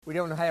We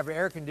don't have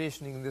air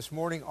conditioning this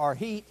morning or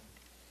heat.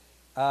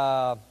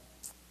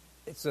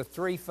 It's a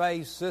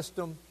three-phase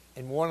system,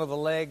 and one of the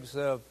legs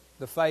of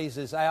the phase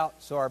is out,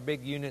 so our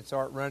big units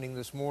aren't running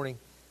this morning.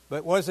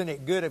 But wasn't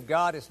it good of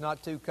God? It's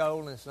not too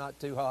cold and it's not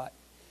too hot.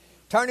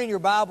 Turn in your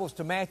Bibles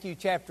to Matthew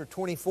chapter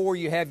 24.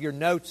 You have your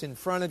notes in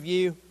front of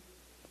you.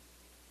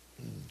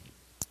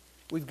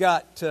 We've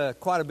got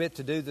quite a bit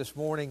to do this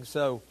morning,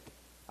 so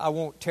I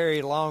won't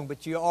tarry long.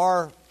 But you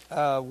are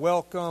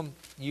welcome.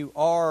 You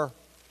are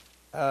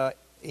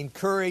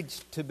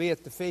encouraged to be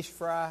at the fish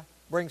fry.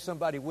 Bring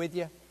somebody with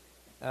you.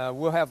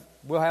 We'll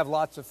have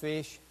lots of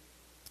fish,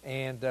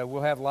 and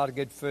we'll have a lot of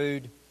good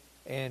food,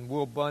 and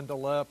we'll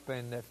bundle up.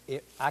 And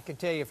I can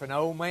tell you, if an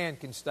old man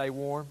can stay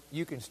warm,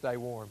 you can stay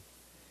warm.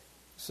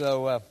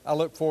 So I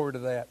look forward to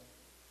that.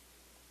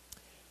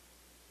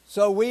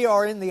 So we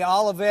are in the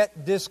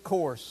Olivet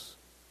Discourse.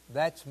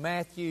 That's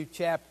Matthew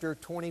chapter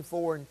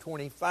 24 and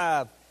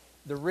 25.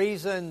 The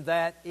reason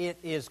that it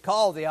is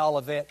called the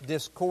Olivet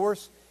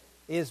Discourse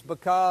is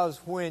because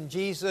when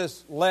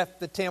Jesus left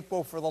the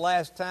temple for the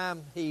last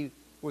time, he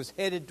was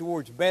headed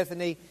towards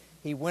Bethany.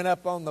 He went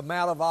up on the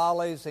Mount of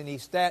Olives and he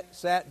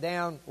sat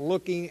down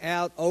looking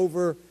out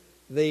over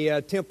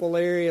the temple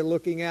area,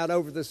 looking out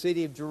over the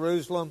city of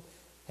Jerusalem.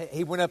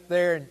 He went up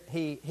there and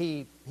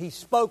he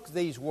spoke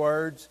these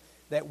words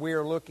that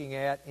we're looking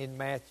at in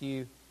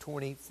Matthew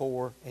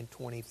 24 and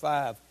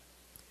 25.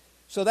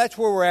 So that's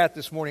where we're at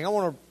this morning. I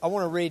want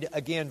to read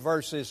again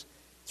verses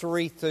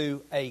 3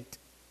 through 8.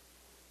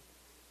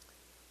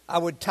 I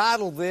would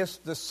title this,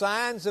 The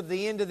Signs of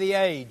the End of the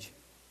Age,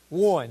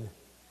 1.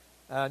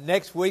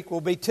 Next week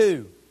will be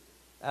 2.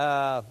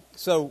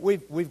 So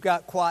we've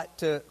got quite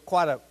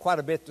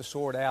a bit to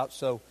sort out,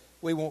 so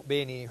we won't be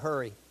in any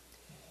hurry.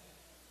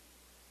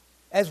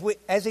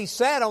 As he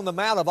sat on the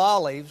Mount of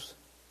Olives,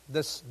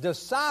 the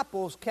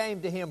disciples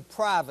came to him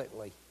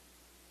privately,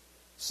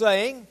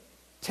 saying,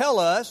 "Tell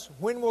us,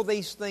 when will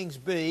these things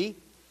be,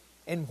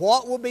 and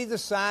what will be the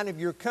sign of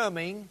your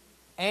coming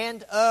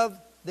and of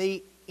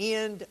the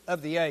end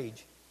of the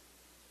age?"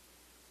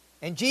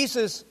 And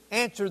Jesus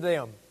answered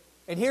them.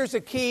 And here's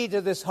the key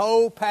to this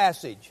whole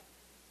passage.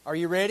 Are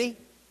you ready?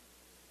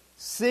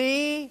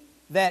 "See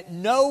that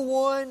no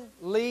one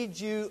leads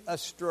you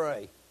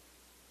astray."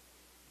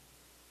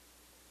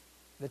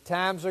 The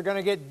times are going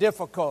to get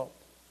difficult.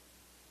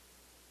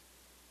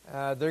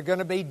 There are going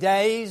to be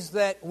days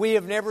that we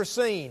have never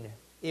seen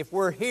if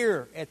we're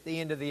here at the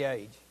end of the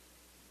age.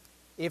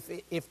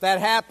 If that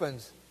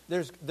happens,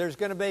 there's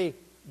going to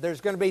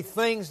be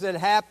things that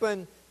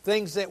happen,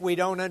 things that we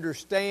don't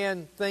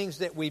understand, things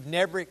that we've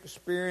never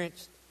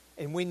experienced,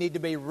 and we need to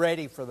be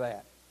ready for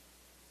that.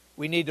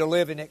 We need to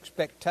live in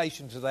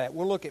expectations of that.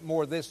 We'll look at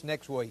more of this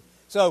next week.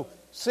 So,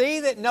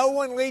 see that no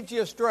one leads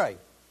you astray.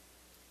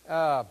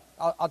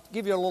 I'll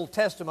give you a little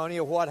testimony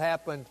of what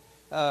happened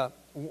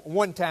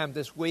one time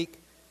this week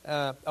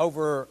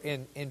over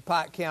in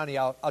Pike County.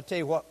 I'll tell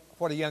you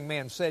what a young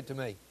man said to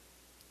me.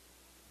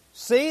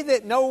 See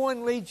that no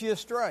one leads you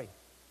astray.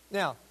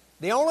 Now,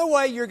 the only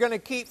way you're going to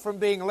keep from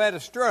being led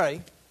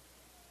astray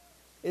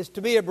is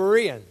to be a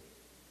Berean.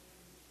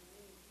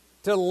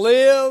 To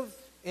live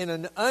in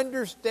an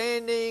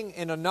understanding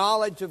and a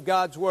knowledge of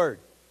God's Word.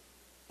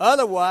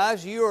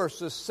 Otherwise, you are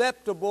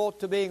susceptible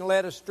to being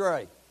led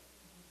astray.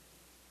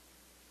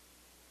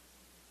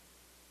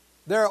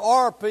 There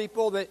are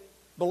people that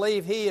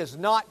believe He is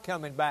not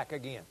coming back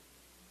again.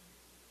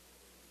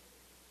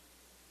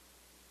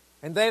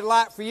 And they'd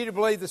like for you to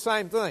believe the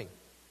same thing.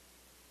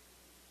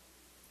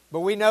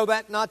 But we know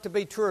that not to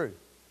be true.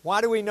 Why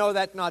do we know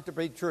that not to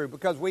be true?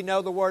 Because we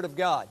know the Word of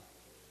God.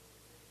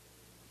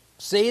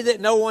 See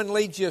that no one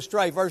leads you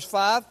astray. Verse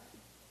 5,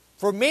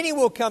 "For many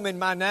will come in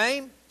my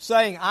name,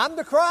 saying, 'I'm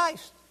the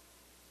Christ.'"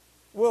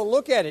 Well,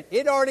 look at it.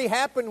 It already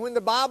happened when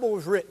the Bible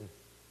was written.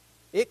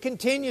 It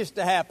continues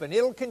to happen.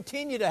 It'll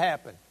continue to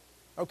happen.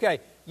 Okay,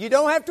 you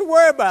don't have to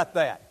worry about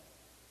that.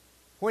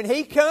 When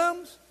He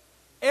comes,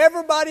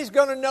 everybody's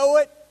going to know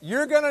it.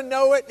 You're going to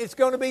know it. It's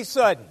going to be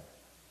sudden.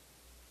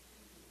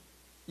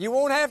 You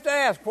won't have to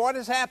ask, what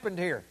has happened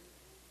here?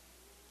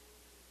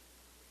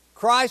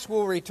 Christ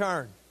will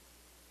return.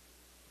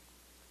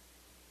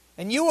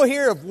 And you will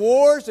hear of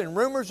wars and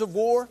rumors of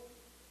war.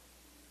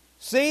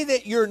 See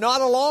that you're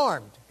not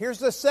alarmed. Here's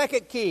the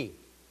second key.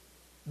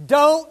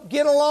 Don't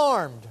get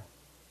alarmed.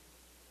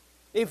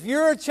 If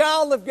you're a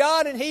child of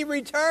God and He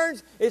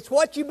returns, it's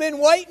what you've been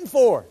waiting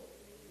for.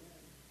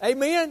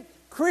 Amen?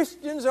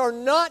 Christians are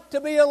not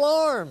to be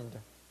alarmed.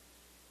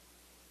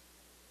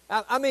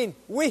 I mean,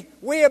 we've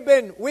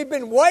been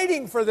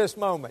waiting for this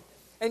moment.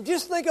 And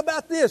just think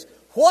about this.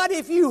 What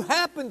if you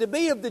happen to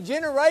be of the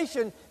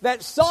generation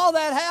that saw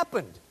that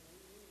happen?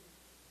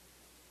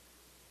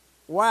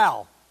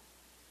 Wow.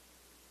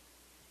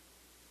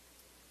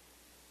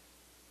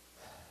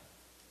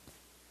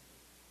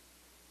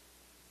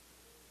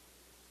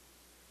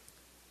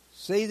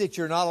 See that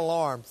you're not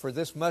alarmed, for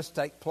this must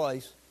take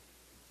place.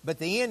 But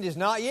the end is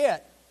not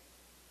yet.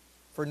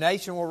 For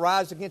nation will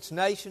rise against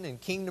nation and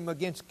kingdom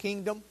against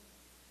kingdom.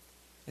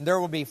 and there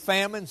will be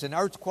famines and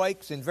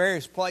earthquakes in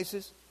various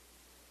places.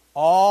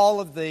 All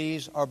of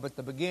these are but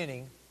the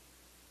beginning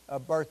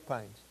of birth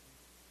pains.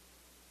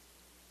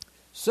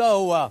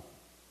 So,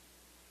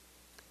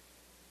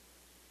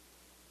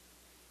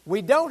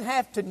 we don't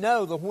have to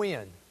know the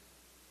when.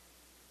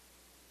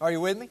 Are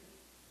you with me?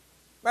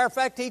 Matter of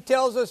fact, he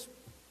tells us,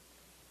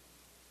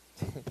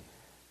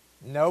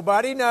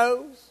 nobody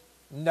knows.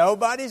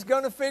 Nobody's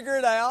going to figure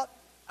it out.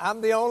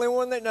 I'm the only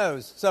one that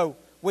knows. So,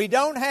 we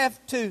don't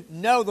have to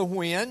know the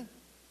when,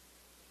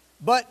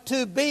 but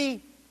to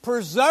be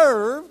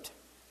preserved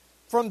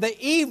from the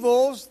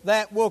evils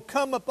that will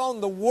come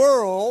upon the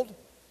world,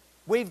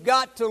 we've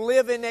got to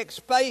live in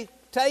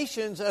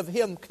expectations of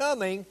Him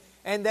coming,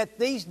 and that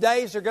these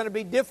days are going to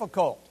be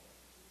difficult.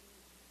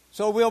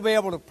 So we'll be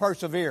able to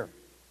persevere.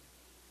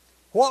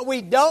 What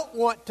we don't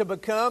want to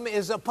become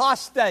is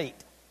apostate.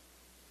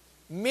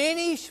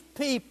 Many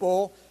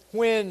people,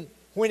 when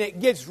it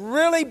gets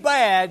really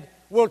bad,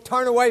 will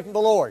turn away from the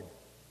Lord.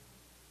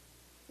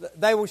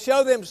 They will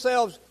show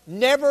themselves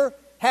never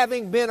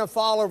having been a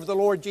follower of the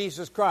Lord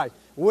Jesus Christ.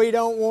 We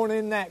don't want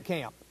in that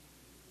camp.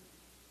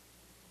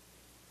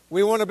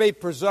 We want to be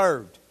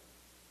preserved.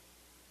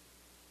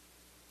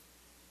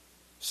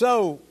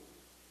 So,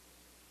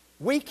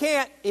 we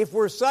can't, if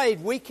we're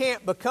saved, we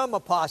can't become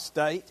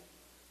apostate.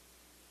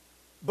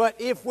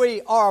 But if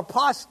we are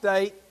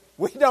apostate,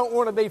 we don't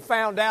want to be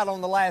found out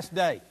on the last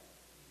day.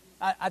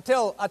 I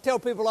tell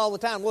people all the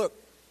time, look,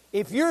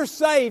 if you're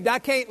saved, I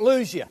can't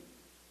lose you.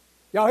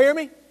 Y'all hear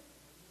me?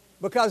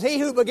 Because He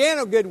who began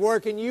a good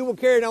work in you will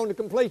carry it on to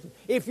completion.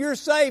 If you're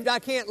saved, I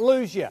can't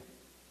lose you.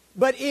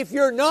 But if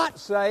you're not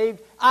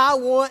saved, I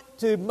want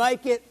to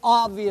make it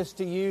obvious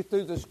to you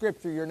through the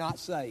Scripture you're not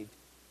saved.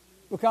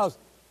 Because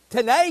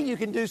today you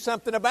can do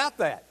something about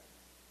that.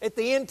 At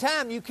the end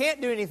time, you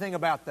can't do anything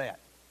about that.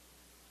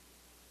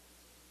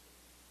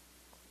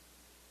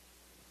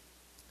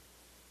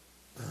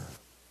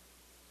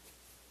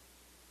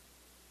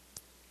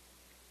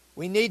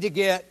 We need to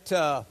get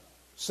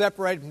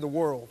separated from the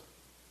world.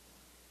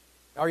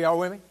 Are y'all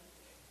with me?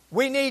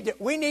 We need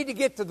to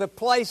get to the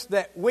place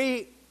that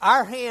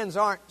our hands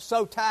aren't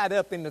so tied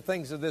up in the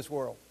things of this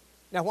world.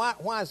 Now,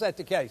 why is that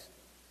the case?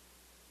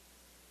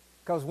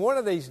 Because one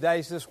of these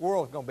days, this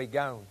world is going to be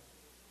gone.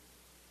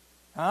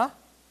 Huh?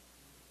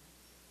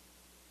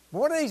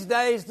 One of these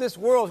days, this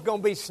world is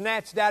going to be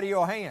snatched out of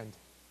your hand.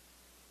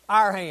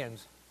 Our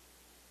hands.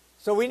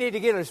 So we need to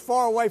get as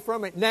far away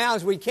from it now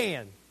as we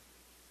can.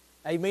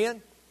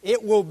 Amen?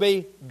 It will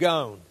be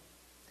gone.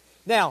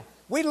 Now,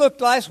 we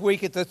looked last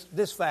week at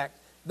this fact.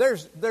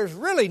 There's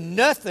really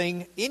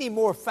nothing any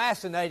more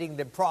fascinating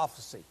than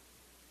prophecy.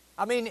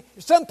 I mean,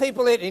 some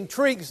people, it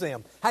intrigues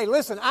them. Hey,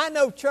 listen, I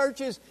know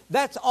churches,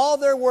 that's all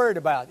they're worried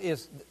about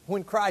is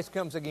when Christ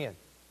comes again.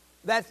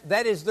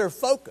 That is their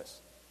focus.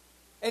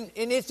 And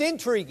it's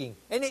intriguing,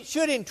 and it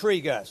should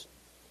intrigue us.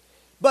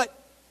 But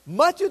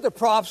much of the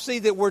prophecy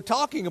that we're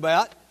talking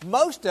about,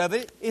 most of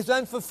it is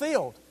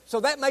unfulfilled. So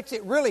that makes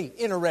it really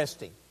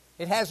interesting.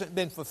 It hasn't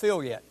been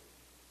fulfilled yet.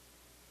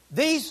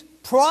 These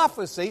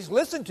prophecies,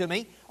 listen to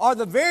me, are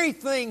the very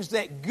things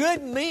that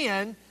good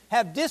men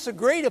have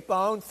disagreed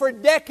upon for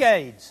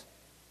decades.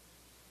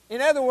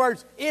 In other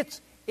words, it's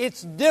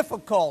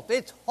difficult.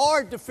 It's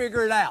hard to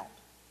figure it out.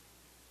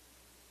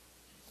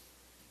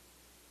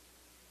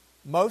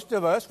 Most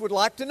of us would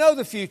like to know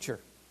the future.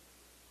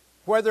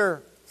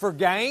 Whether for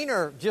gain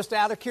or just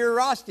out of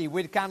curiosity,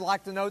 we'd kind of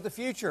like to know the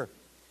future.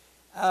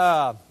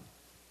 I'm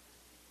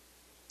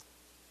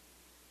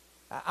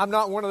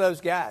not one of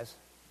those guys.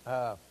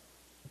 I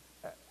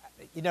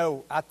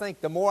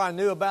think the more I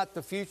knew about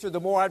the future, the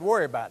more I'd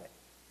worry about it.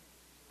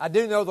 I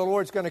do know the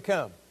Lord's going to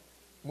come.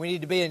 We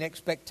need to be in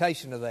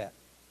expectation of that.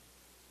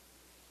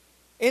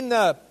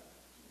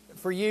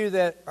 For you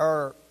that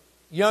are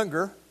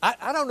younger,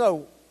 I don't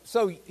know.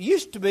 So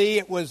used to be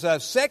it was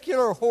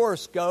secular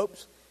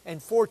horoscopes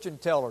and fortune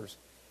tellers.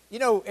 You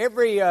know,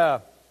 every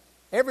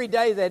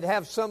day they'd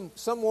have some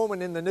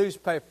woman in the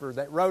newspaper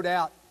that wrote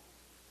out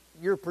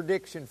your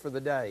prediction for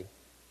the day.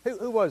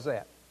 Who was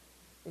that?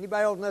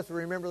 Anybody old enough to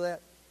remember that?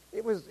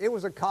 It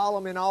was a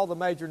column in all the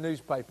major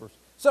newspapers.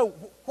 So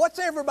what's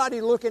everybody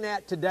looking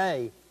at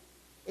today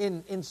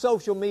in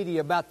social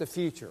media about the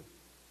future?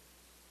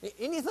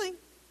 Anything?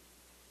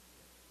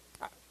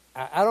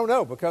 I don't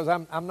know, because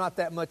I'm not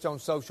that much on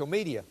social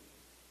media.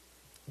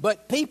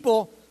 But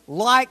people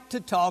like to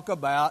talk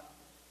about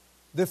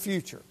the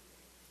future.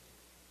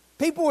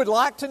 People would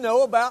like to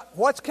know about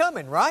what's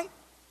coming, right?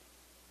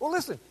 Well,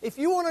 listen, if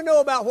you want to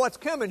know about what's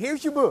coming,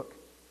 here's your book.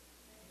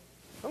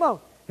 Come on,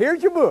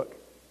 here's your book.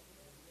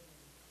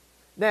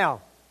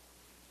 Now,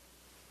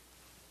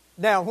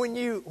 when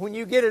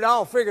you get it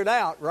all figured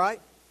out, right?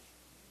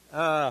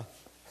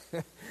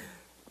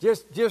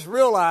 Just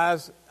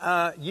realize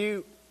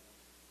you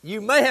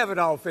may have it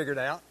all figured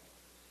out,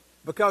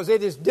 because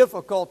it is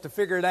difficult to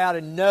figure it out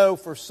and know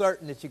for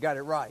certain that you got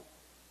it right.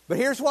 But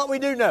here's what we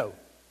do know.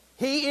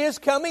 He is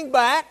coming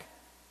back.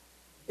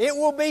 It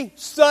will be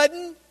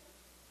sudden.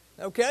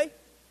 Okay?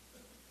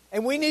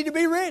 And we need to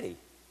be ready.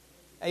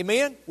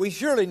 Amen? We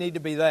surely need to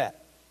be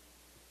that.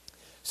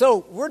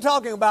 So we're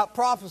talking about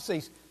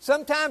prophecies.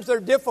 Sometimes they're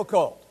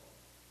difficult.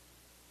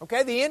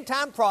 Okay, the end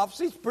time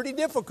prophecy is pretty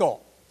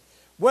difficult.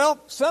 Well,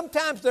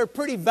 sometimes they're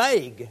pretty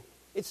vague.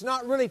 It's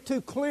not really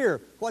too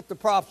clear what the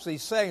prophecy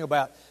is saying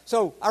about.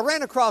 So I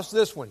ran across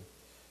this one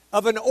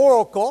of an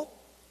oracle,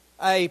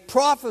 a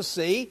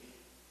prophecy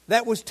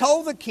that was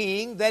told the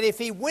king that if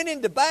he went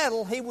into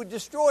battle, he would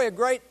destroy a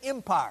great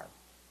empire.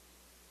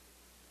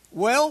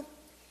 Well,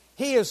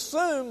 he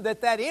assumed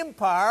that that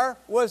empire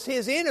was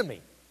his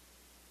enemy.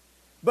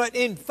 But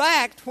in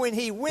fact, when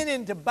he went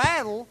into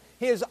battle,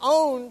 his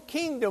own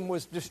kingdom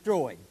was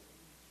destroyed.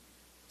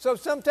 So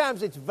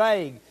sometimes it's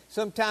vague.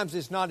 Sometimes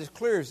it's not as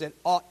clear as it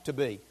ought to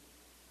be.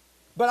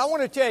 But I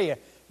want to tell you,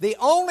 the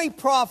only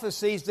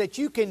prophecies that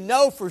you can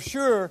know for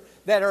sure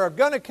that are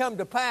going to come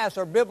to pass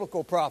are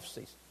biblical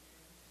prophecies.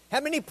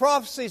 How many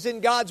prophecies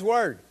in God's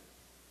Word?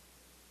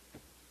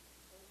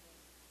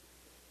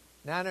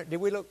 Did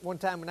we look one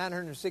time at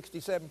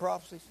 967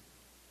 prophecies?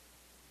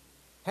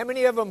 How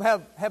many of them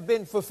have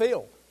been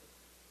fulfilled?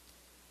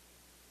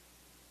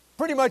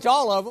 Pretty much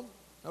all of them,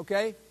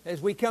 okay?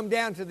 As we come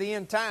down to the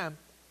end time,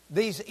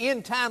 these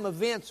end time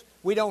events,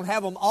 we don't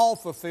have them all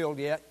fulfilled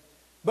yet.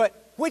 But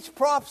which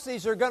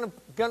prophecies are going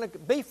to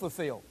be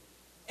fulfilled?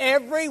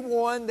 Every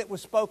one that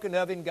was spoken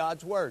of in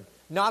God's Word.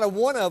 Not a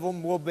one of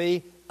them will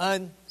be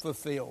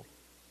unfulfilled.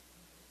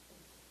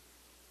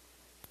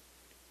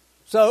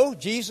 So,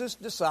 Jesus'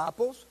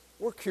 disciples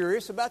were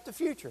curious about the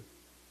future.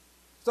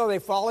 So they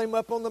follow him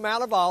up on the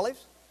Mount of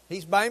Olives.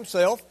 He's by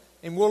himself,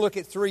 and we'll look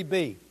at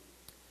 3b.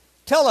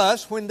 Tell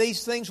us when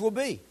these things will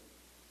be,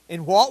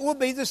 and what will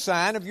be the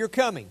sign of your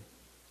coming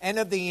and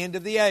of the end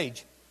of the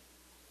age.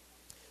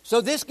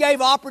 So this gave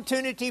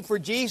opportunity for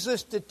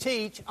Jesus to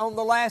teach on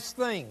the last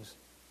things.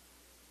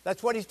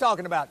 That's what he's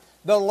talking about.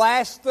 The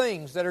last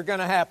things that are going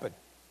to happen.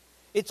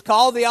 It's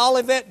called the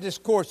Olivet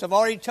Discourse. I've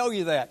already told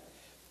you that.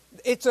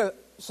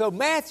 So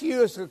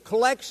Matthew is a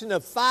collection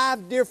of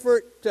 5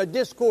 different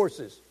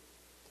discourses.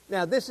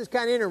 Now this is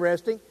kind of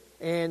interesting,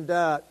 and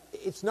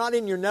it's not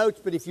in your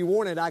notes, but if you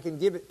want it, I can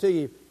give it to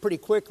you pretty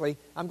quickly.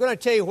 I'm going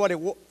to tell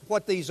you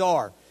what these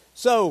are.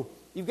 So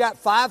you've got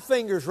 5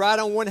 fingers right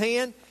on one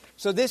hand.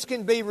 So this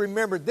can be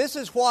remembered. This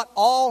is what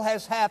all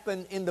has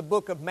happened in the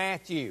book of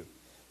Matthew.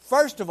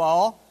 First of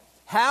all,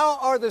 how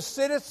are the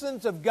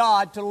citizens of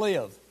God to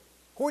live?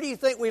 Where do you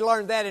think we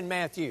learned that in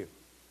Matthew?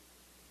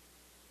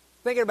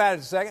 Thinking about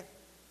it a second.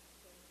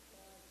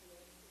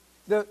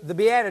 The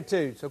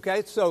Beatitudes,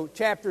 okay? So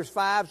chapters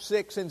 5,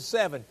 6, and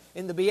 7.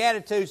 In the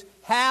Beatitudes,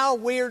 how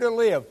we're to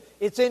live.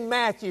 It's in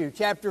Matthew,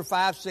 chapter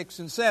 5, 6,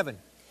 and 7.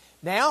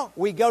 Now,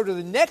 we go to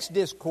the next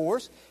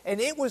discourse,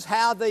 and it was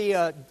how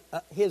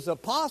his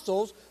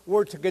apostles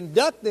were to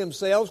conduct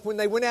themselves when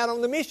they went out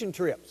on the mission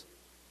trips.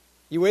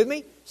 You with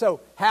me? So,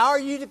 how are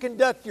you to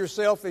conduct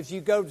yourself as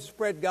you go to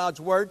spread God's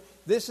Word?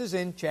 This is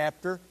in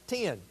chapter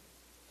 10.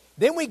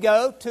 Then we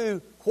go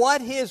to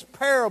what his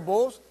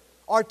parables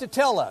are to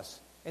tell us,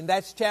 and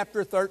that's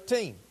chapter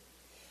 13.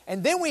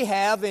 And then we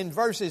have in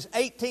verses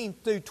 18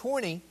 through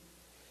 20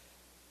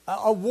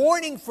 a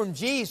warning from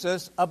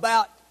Jesus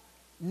about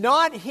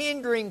not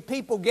hindering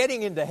people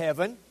getting into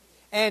heaven,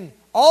 and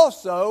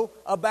also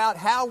about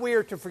how we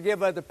are to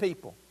forgive other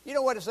people. You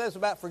know what it says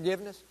about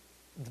forgiveness?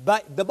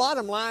 But the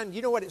bottom line,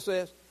 you know what it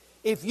says?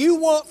 If you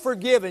want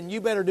forgiven,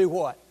 you better do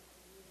what?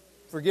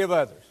 Forgive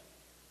others.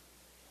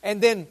 And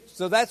then,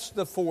 so that's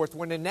the 4th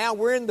one, and now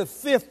we're in the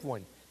 5th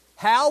one.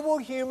 How will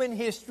human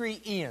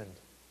history end?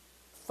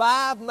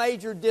 5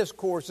 major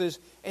discourses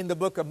in the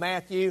book of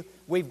Matthew.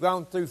 We've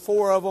gone through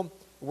 4 of them.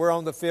 We're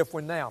on the 5th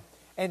one now.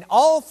 And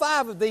all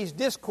 5 of these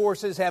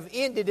discourses have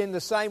ended in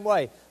the same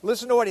way.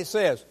 Listen to what it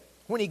says.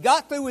 When he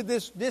got through with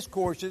these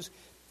discourses,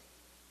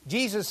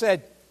 Jesus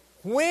said,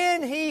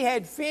 when he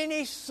had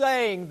finished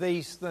saying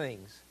these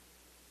things.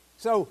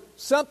 So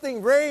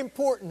something very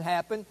important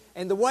happened,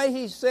 and the way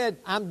he said,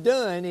 I'm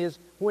done, is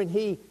when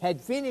he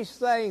had finished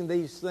saying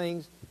these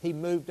things, he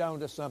moved on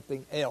to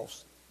something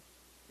else.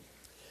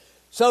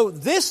 So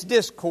this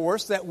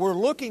discourse that we're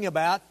looking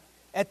about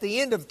at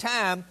the end of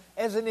time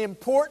is an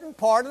important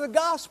part of the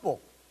gospel.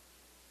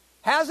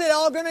 How's it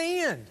all going to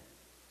end?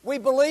 We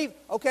believe,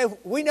 okay,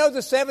 we know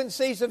the 7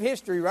 C's of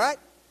history, right?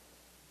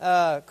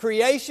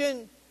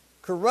 Creation,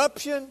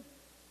 corruption,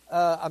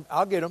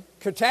 I'll get them.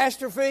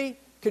 Catastrophe,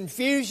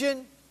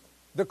 confusion,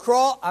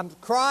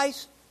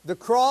 Christ, the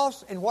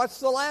cross, and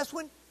what's the last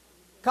one?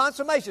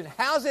 Consummation.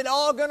 How's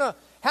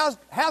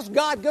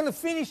God going to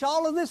finish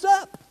all of this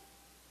up?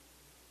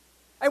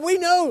 And we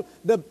know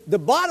the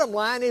bottom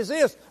line is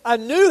this: a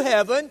new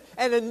heaven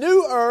and a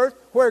new earth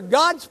where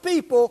God's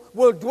people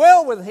will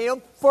dwell with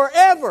Him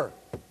forever.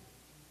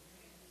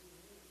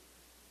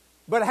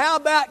 But how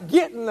about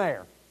getting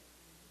there?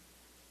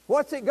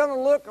 What's it going to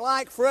look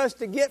like for us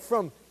to get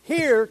from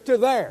here to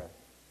there?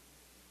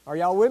 Are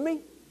y'all with me?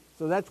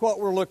 So that's what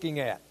we're looking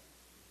at.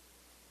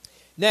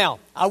 Now,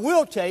 I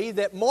will tell you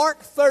that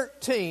Mark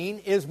 13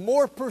 is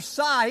more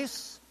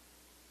precise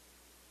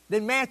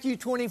than Matthew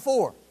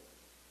 24.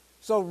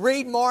 So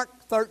read Mark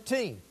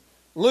 13.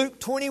 Luke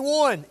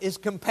 21 is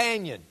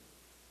companion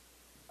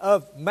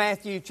of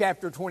Matthew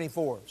chapter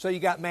 24. So you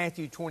got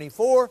Matthew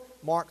 24,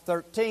 Mark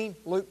 13,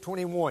 Luke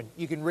 21.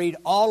 You can read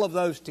all of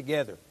those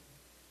together.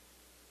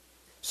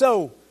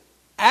 So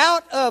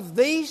out of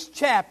these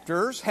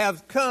chapters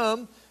have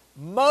come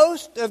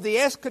most of the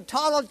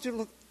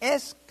eschatological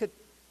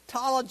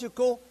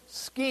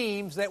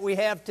schemes that we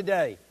have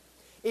today.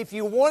 If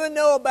you want to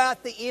know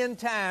about the end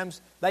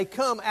times, they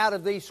come out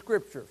of these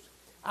scriptures.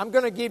 I'm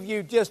going to give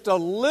you just a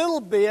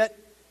little bit.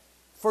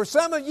 For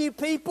some of you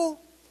people,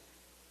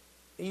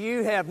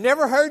 you have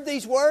never heard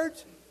these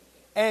words,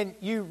 and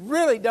you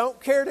really don't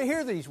care to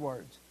hear these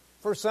words.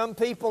 For some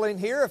people in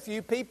here, a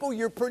few people,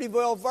 you're pretty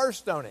well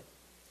versed on it.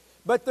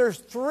 But there's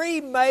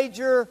three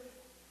major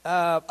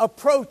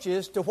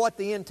approaches to what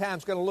the end time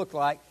is going to look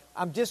like.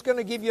 I'm just going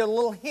to give you a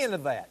little hint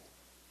of that.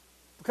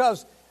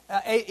 Because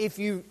if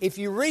you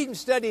read and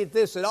study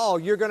this at all,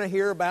 you're going to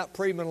hear about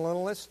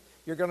premillennialists.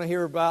 You're going to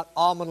hear about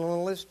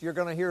amillennialists. You're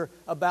going to hear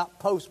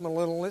about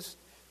postmillennialists.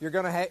 You're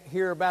going to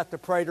hear about the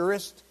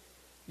preterist.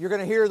 You're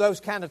going to hear those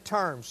kind of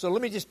terms. So let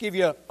me just give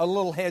you a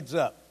little heads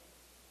up.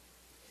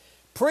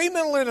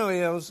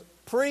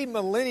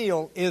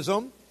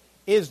 Premillennialism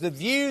is the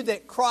view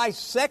that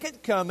Christ's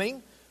second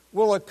coming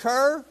will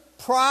occur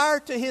prior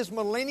to His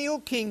millennial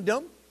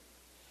kingdom,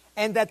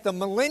 and that the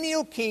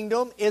millennial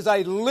kingdom is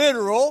a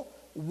literal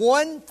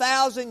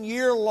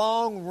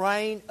 1,000-year-long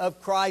reign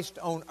of Christ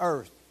on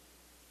earth.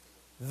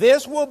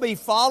 This will be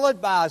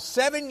followed by a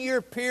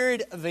 7-year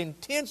period of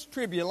intense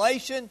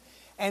tribulation,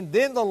 and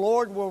then the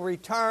Lord will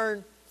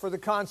return for the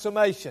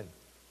consummation.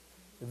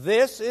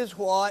 This is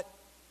what,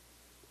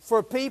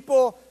 for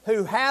people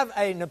who have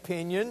an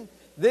opinion,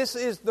 this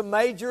is the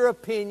major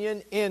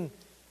opinion in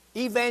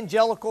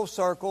evangelical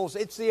circles.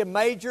 It's the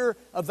major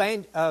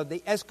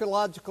the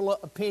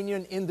eschatological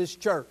opinion in this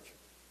church.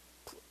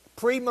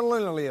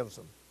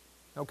 Premillennialism.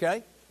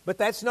 Okay? But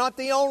that's not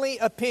the only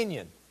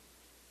opinion.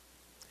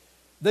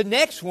 The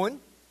next one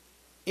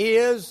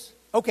is,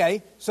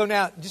 okay, so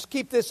now just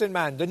keep this in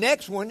mind. The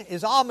next one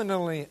is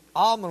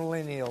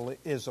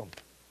amillennialism.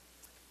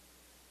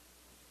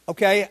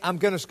 Okay,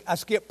 I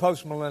skip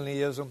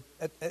postmillennialism.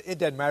 It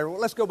doesn't matter. Well,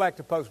 let's go back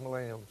to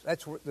postmillennialism.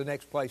 That's the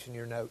next place in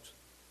your notes.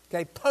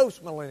 Okay,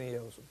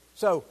 postmillennialism.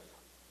 So,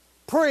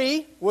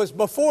 pre was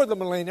before the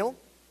millennial,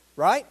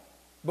 right?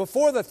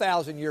 Before the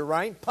 1,000-year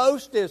reign.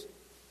 Post is,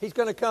 He's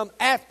going to come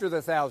after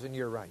the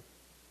 1,000-year reign.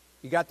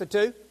 You got the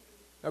two?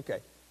 Okay.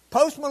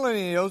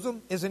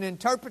 Postmillennialism is an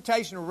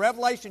interpretation of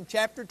Revelation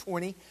chapter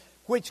 20,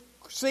 which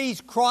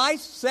sees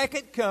Christ's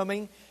second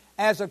coming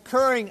as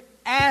occurring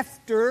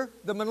after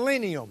the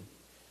millennium,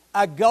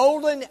 a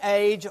golden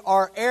age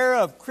or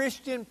era of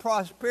Christian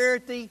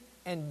prosperity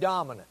and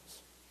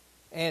dominance.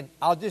 And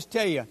I'll just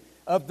tell you,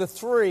 of the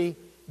three,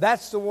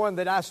 that's the one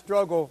that I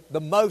struggle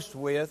the most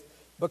with,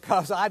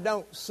 because I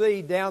don't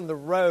see down the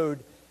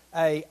road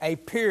a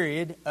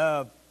period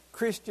of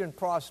Christian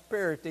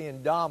prosperity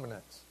and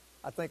dominance.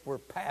 I think we're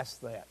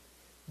past that.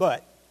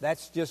 But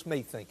that's just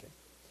me thinking.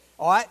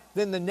 All right,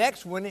 then the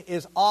next one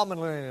is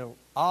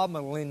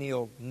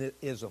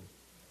amillennialism.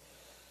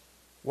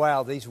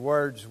 Wow, these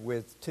words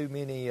with too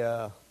many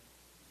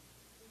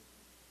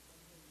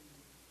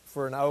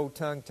for an old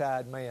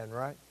tongue-tied man,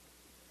 right?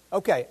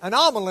 Okay, an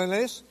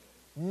amillennialist,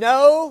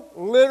 no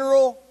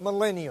literal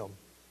millennium.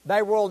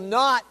 There will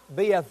not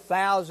be a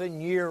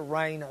 1,000-year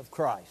reign of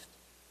Christ.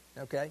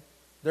 Okay?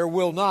 There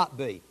will not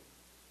be.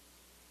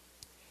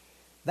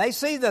 They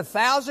see the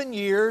 1,000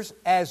 years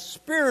as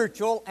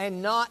spiritual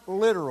and not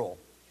literal,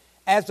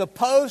 as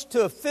opposed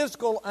to a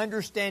physical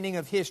understanding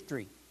of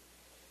history.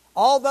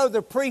 Although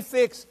the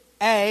prefix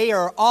a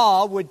or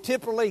a would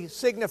typically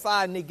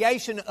signify a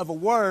negation of a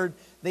word,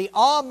 the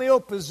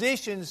amil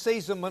position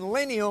sees the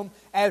millennium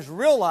as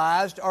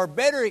realized, or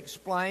better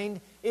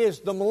explained,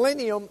 is the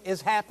millennium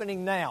is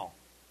happening now.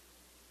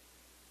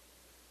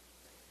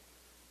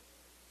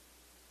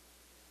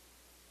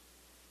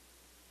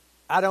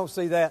 I don't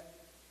see that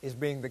as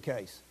being the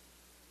case.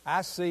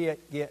 I see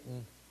it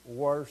getting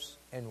worse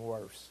and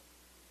worse.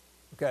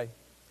 Okay?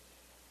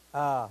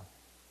 I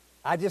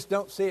just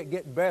don't see it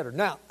getting better.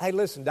 Now, hey,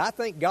 listen, do I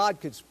think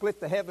God could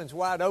split the heavens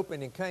wide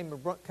open and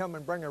come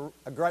and bring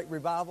a great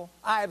revival?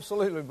 I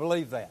absolutely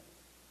believe that.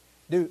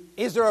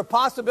 Is there a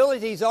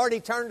possibility He's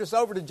already turned us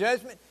over to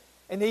judgment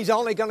and He's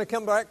only going to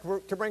come back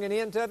to bring an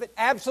end to it?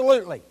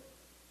 Absolutely.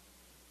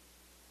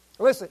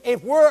 Listen,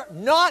 if we're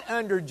not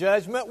under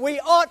judgment, we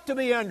ought to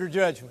be under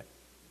judgment.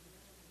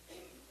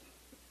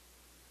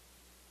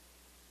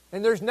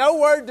 And there's no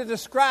word to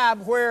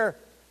describe where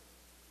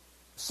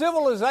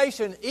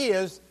civilization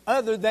is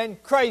other than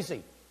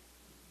crazy.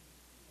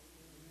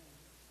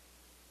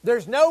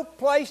 There's no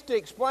place to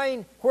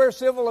explain where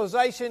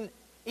civilization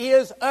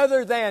is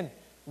other than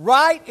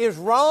right is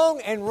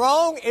wrong and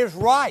wrong is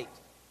right.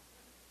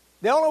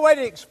 The only way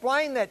to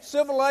explain that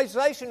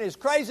civilization is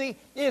crazy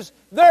is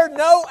there's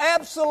no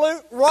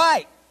absolute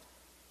right.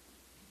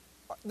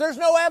 There's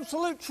no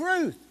absolute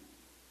truth.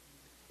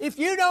 If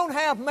you don't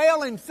have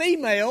male and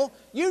female,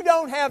 you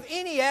don't have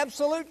any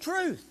absolute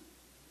truth.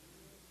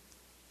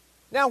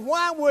 Now,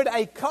 why would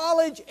a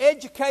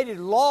college-educated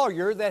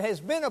lawyer that has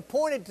been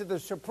appointed to the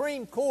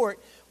Supreme Court,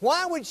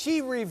 why would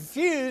she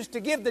refuse to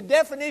give the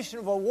definition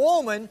of a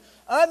woman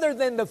other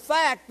than the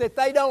fact that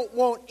they don't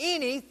want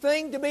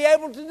anything to be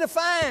able to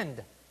define?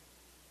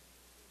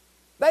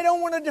 They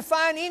don't want to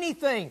define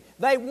anything.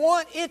 They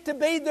want it to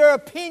be their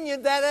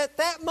opinion that at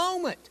that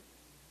moment.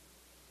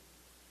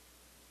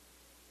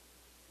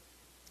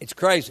 It's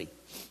crazy.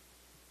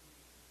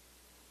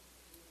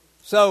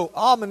 So,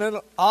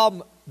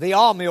 the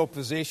all-meal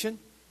position,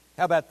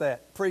 how about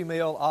that?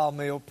 Pre-meal,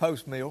 all-meal,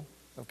 post-meal,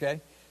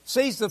 okay?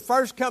 Sees the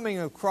first coming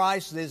of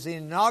Christ as the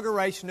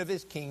inauguration of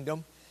His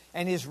kingdom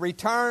and His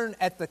return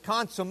at the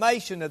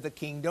consummation of the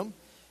kingdom.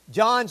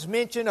 John's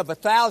mention of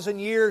 1,000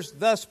 years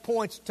thus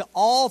points to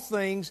all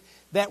things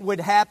that would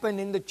happen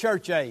in the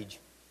church age.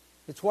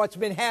 It's what's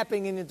been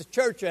happening in the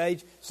church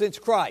age since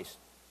Christ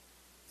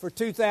for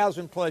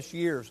 2,000 plus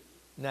years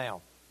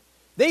now.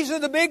 These are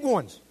the big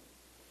ones.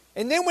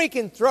 And then we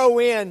can throw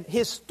in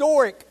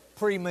historic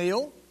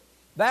pre-meal.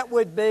 That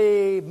would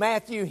be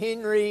Matthew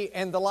Henry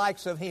and the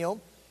likes of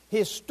him.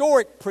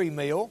 Historic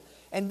pre-meal.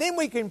 And then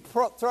we can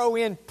throw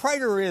in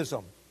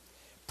preterism.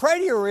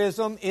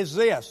 Preterism is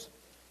this.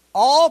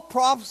 All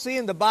prophecy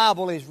in the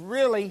Bible is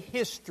really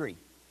history.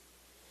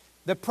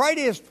 The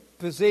preterist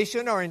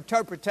position or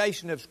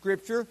interpretation of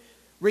Scripture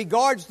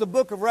regards the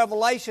book of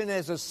Revelation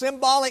as a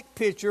symbolic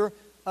picture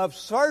of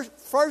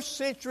first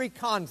century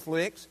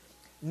conflicts,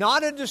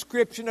 not a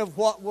description of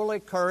what will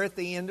occur at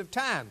the end of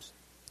times.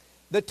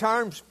 The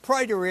term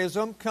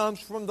preterism comes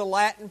from the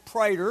Latin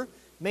praeter,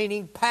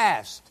 meaning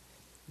past.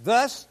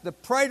 Thus, the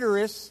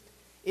preterist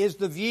is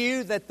the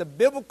view that the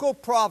biblical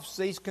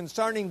prophecies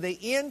concerning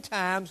the end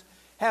times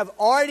have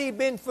already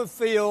been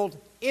fulfilled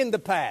in the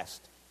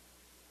past.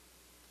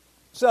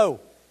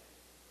 So,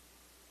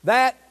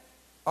 that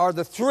are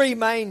the three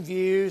main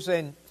views,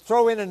 and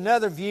throw in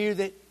another view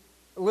that,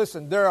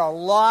 listen, there are a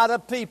lot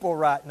of people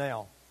right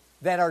now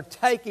that are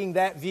taking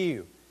that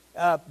view.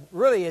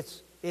 Really,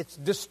 it's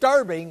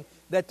disturbing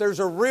that there's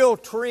a real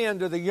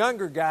trend of the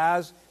younger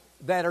guys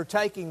that are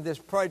taking this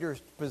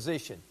preterist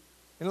position.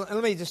 And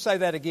let me just say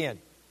that again.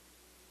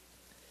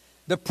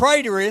 The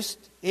preterist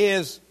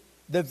is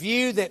the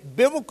view that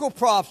biblical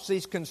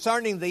prophecies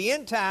concerning the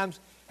end times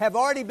have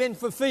already been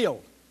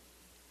fulfilled.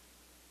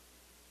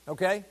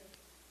 Okay?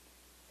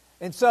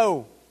 And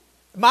so,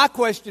 my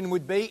question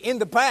would be, in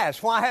the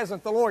past, why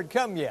hasn't the Lord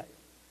come yet?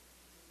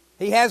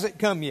 He hasn't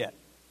come yet.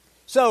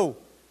 So,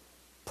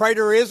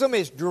 preterism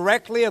is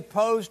directly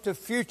opposed to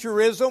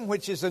futurism,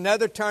 which is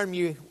another term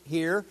you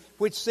hear,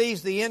 which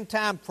sees the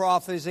end-time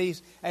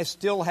prophecies as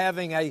still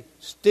having a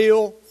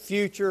still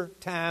future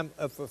time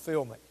of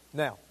fulfillment.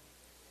 Now,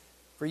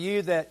 for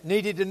you that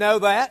needed to know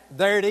that,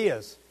 there it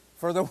is.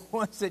 For the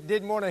ones that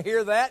didn't want to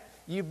hear that,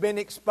 you've been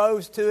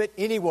exposed to it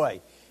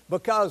anyway.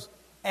 Because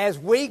as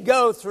we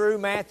go through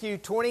Matthew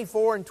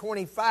 24 and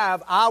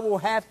 25, I will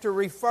have to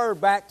refer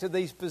back to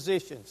these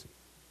positions.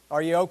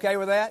 Are you okay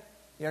with that?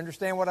 You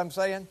understand what I'm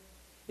saying?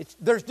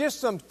 There's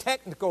just some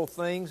technical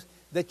things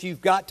that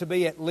you've got to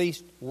be at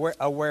least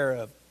aware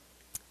of.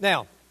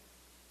 Now,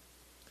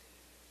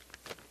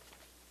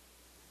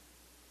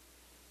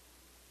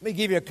 let me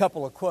give you a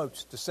couple of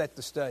quotes to set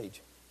the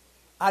stage.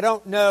 I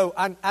don't know,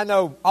 I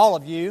know all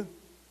of you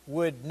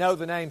would know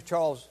the name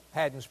Charles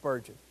Haddon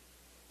Spurgeon.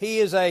 He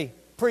is a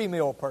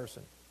pre-meal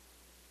person.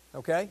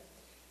 Okay?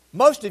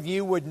 Most of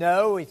you would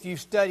know, if you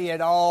study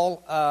at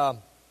all,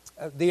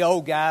 the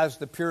old guys,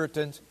 the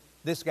Puritans.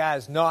 This guy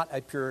is not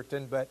a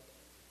Puritan, but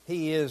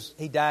he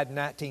died in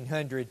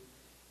 1900.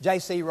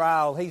 J.C.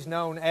 Ryle, he's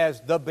known as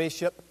the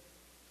bishop,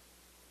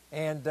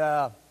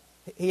 and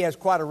he has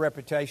quite a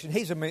reputation.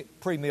 He's a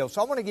pre-meal.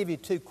 So I want to give you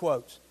two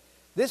quotes.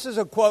 This is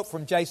a quote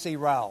from J.C.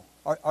 Ryle.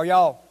 Are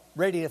y'all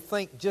ready to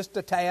think just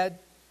a tad?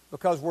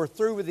 Because we're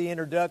through with the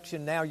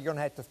introduction. Now you're going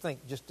to have to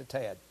think just a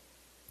tad.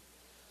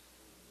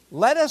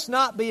 Let us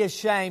not be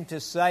ashamed to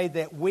say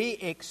that we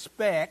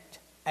expect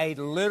a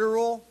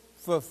literal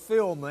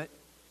fulfillment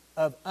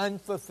of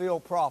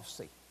unfulfilled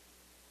prophecy.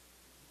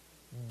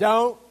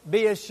 Don't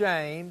be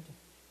ashamed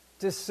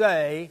to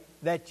say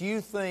that you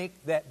think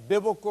that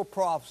biblical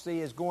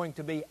prophecy is going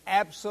to be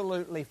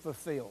absolutely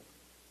fulfilled.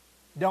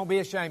 Don't be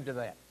ashamed of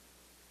that.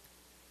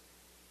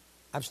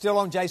 I'm still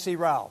on J.C.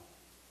 Ryle.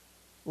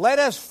 Let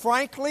us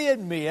frankly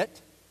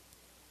admit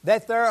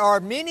that there are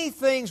many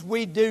things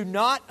we do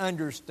not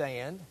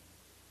understand,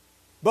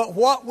 but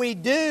what we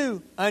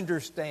do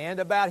understand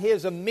about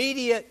His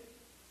imminent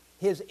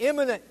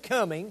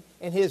coming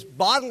and His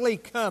bodily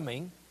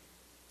coming,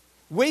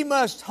 we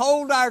must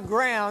hold our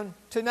ground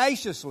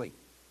tenaciously.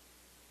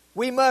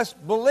 We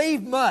must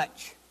believe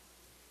much.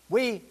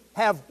 We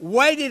have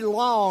waited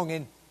long,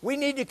 and we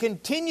need to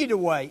continue to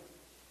wait.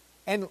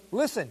 And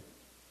listen,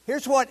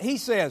 here's what he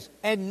says,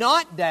 and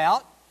not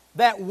doubt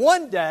that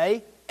one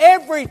day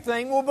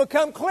everything will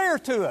become clear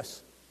to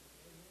us.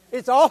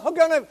 It's all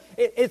going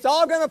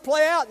to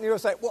play out, and you'll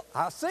say, well,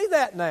 I see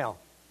that now.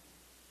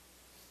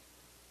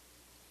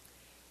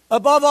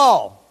 Above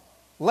all,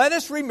 let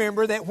us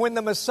remember that when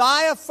the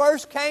Messiah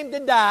first came to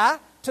die,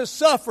 to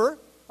suffer,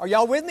 are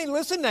y'all with me?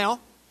 Listen now.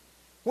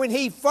 When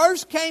He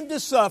first came to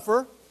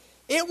suffer,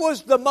 it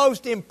was the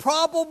most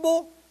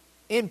improbable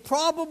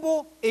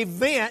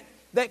event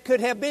that could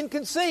have been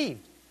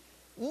conceived.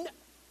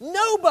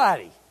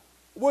 Nobody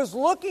was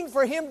looking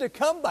for Him to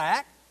come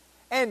back,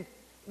 and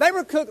they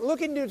were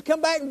looking to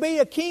come back and be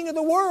a king of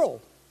the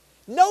world.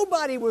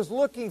 Nobody was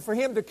looking for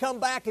Him to come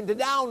back and to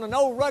die on an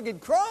old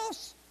rugged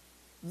cross.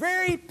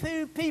 Very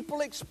few people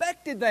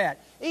expected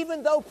that,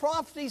 even though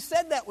prophecy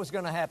said that was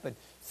going to happen.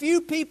 Few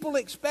people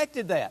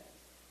expected that.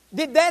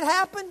 Did that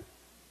happen?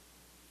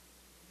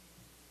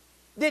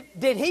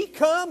 Did He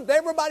come?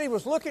 Everybody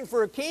was looking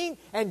for a king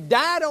and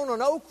died on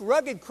an oak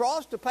rugged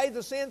cross to pay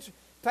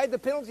the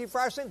penalty for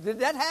our sins. Did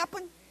that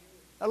happen?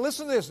 Now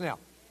listen to this now.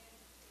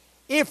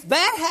 If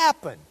that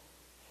happened,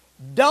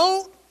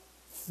 don't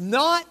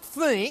not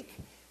think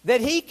that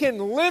He can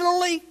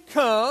literally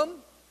come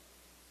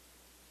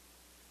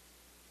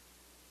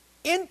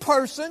in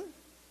person,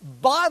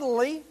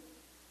 bodily,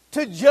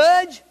 to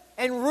judge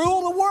and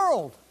rule the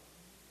world.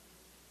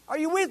 Are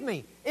you with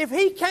me? If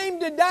He came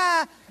to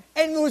die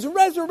and was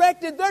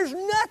resurrected, there's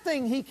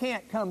nothing He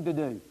can't come to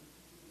do.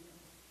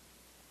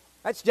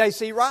 That's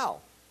J.C.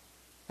 Ryle.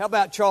 How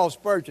about Charles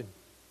Spurgeon?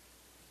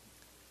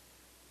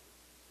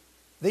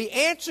 The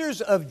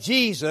answers of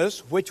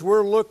Jesus, which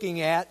we're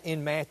looking at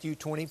in Matthew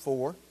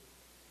 24,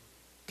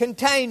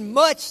 contain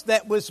much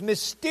that was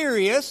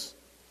mysterious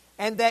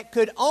and that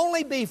could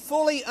only be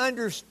fully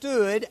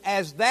understood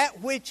as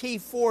that which He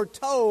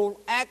foretold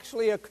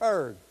actually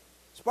occurred.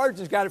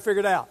 Spurgeon's got it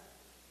figured out.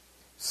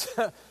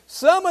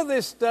 Some of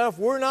this stuff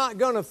we're not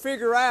going to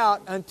figure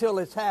out until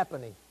it's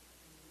happening.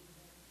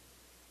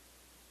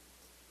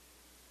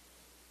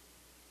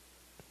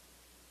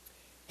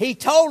 He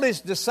told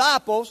His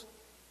disciples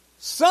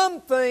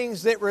some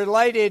things that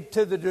related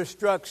to the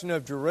destruction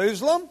of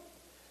Jerusalem,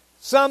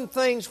 some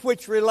things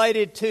which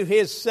related to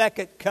His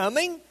second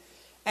coming,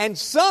 and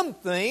some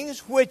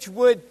things which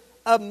would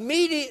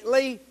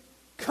immediately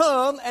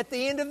come at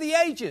the end of the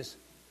ages.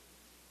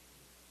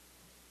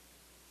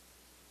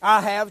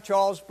 I have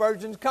Charles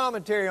Spurgeon's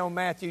commentary on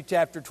Matthew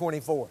chapter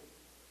 24.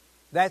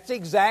 That's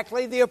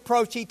exactly the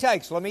approach he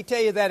takes. Let me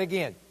tell you that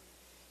again.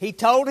 He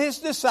told His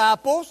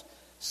disciples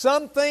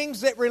some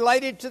things that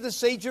related to the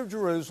siege of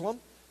Jerusalem,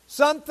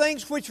 some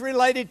things which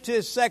related to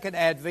His second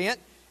advent,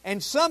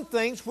 and some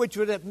things which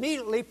would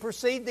immediately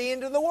precede the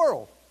end of the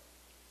world.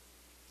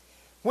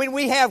 When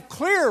we have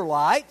clear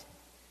light,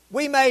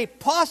 we may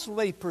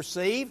possibly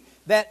perceive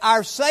that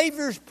our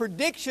Savior's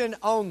prediction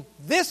on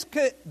this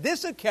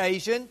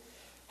occasion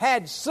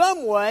had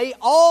some way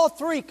all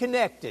three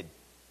connected.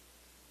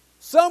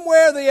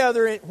 Somewhere or the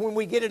other, when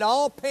we get it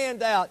all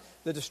panned out,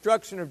 the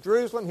destruction of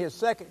Jerusalem, His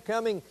second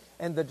coming,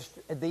 and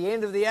the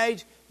end of the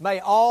age may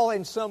all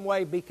in some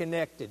way be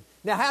connected.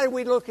 Now, how did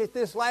we look at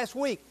this last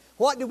week?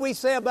 What did we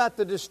say about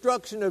the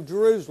destruction of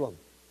Jerusalem?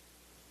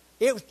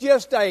 It was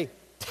just a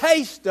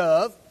taste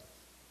of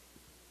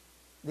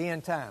the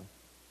end time.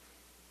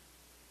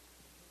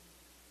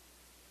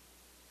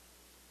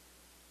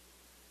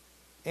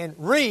 And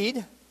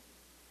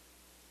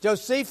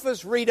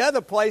Josephus, read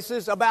other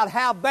places about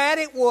how bad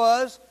it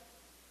was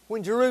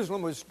when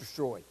Jerusalem was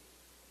destroyed.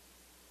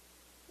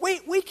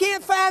 We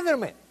can't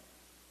fathom it.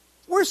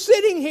 We're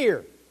sitting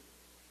here.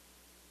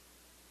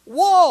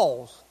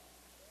 Walls,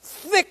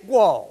 thick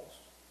walls,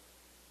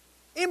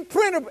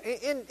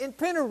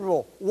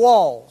 impenetrable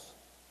walls.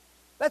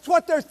 That's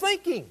what they're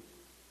thinking.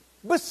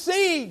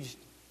 Besieged.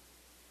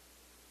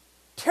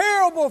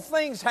 Terrible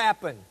things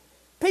happened.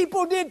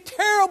 People did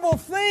terrible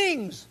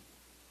things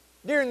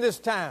during this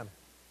time.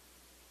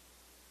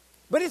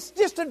 But it's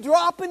just a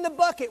drop in the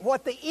bucket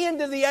what the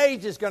end of the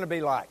age is going to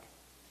be like.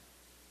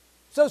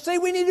 So see,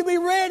 we need to be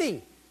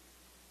ready.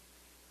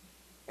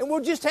 And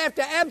we'll just have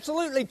to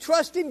absolutely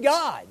trust in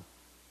God.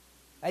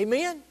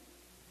 Amen?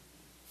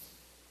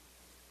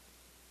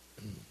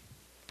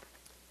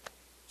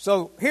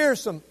 So here are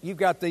some, you've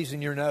got these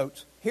in your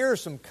notes. Here are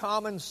some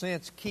common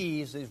sense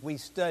keys as we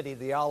study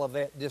the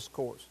Olivet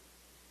Discourse.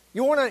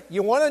 You want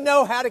to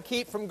know how to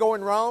keep from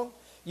going wrong?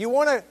 You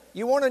want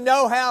to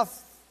know how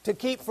to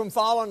keep from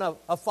following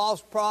a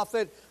false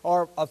prophet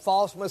or a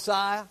false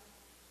Messiah?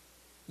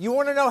 You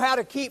want to know how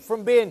to keep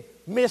from being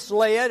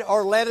misled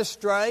or led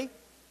astray?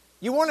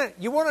 You want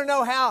to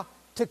know how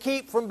to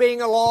keep from being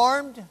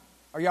alarmed?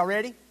 Are y'all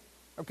ready?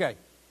 Okay.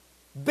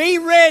 Be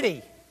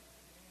ready.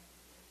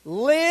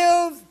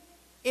 Live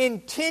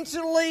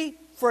intentionally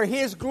for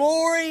His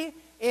glory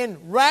in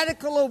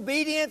radical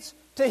obedience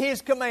to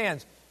His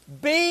commands.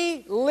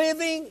 Be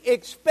living,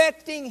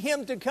 expecting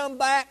Him to come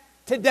back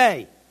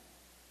today.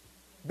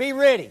 Be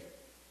ready.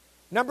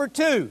 Number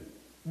 2,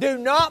 do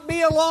not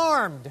be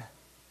alarmed.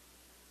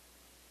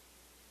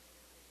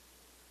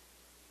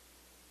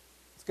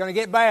 It's going to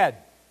get bad.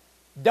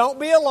 Don't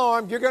be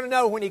alarmed. You're going to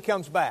know when He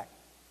comes back.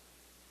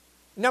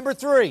 Number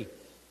 3,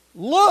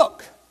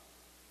 look.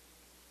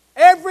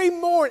 Every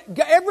morning,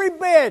 every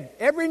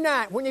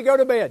night when you go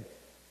to bed,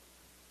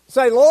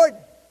 say, Lord,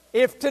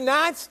 if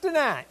tonight's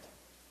tonight,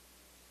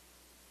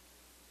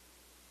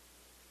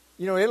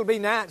 You know, it'll be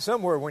night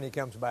somewhere when He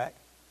comes back.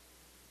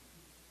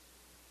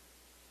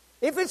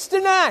 If it's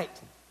tonight,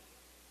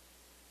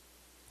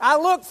 I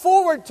look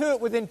forward to it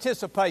with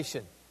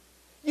anticipation.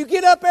 You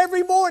get up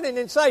every morning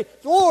and say,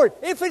 Lord,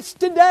 if it's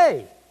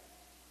today.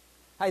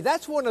 Hey,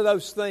 that's one of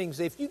those things,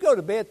 if you go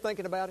to bed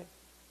thinking about it,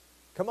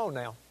 come on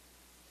now,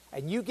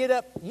 and you get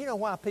up, you know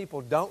why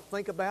people don't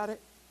think about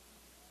it?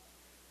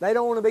 They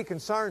don't want to be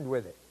concerned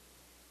with it.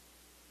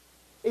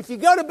 If you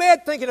go to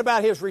bed thinking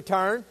about His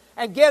return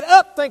and get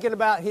up thinking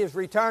about His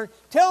return,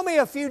 tell me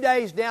a few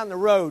days down the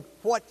road,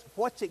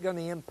 what's it going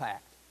to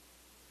impact?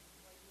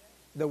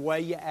 The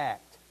way you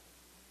act,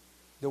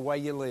 the way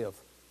you live.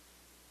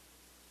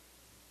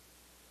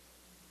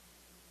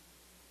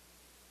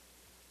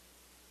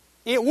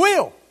 It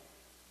will.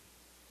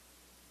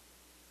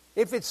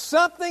 If it's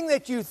something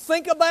that you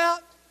think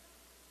about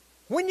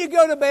when you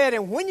go to bed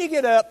and when you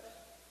get up,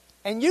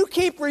 and you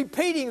keep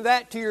repeating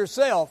that to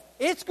yourself,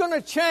 it's going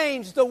to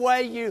change the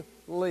way you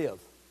live.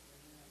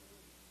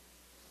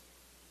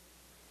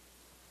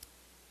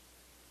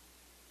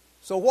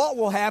 So what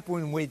will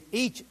happen with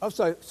each...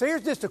 So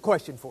here's just a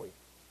question for you.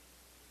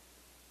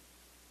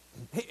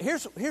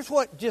 Here's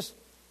what just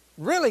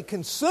really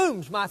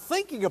consumes my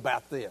thinking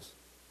about this.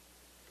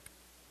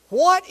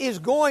 What is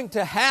going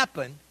to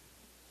happen?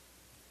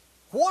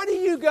 What are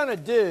you going to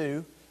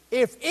do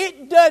if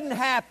it doesn't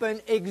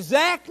happen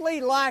exactly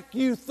like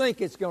you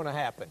think it's going to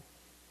happen?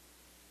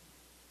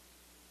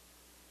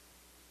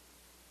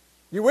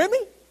 You with me?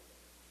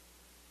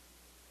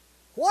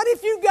 What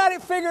if you got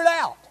it figured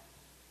out?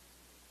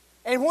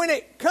 And when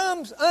it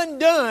comes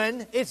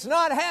undone, it's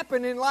not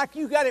happening like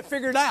you got it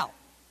figured out.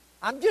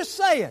 I'm just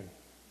saying,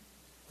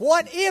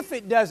 what if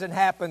it doesn't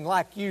happen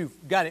like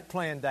you've got it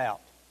planned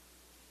out?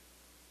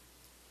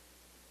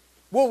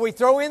 Will we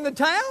throw in the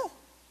towel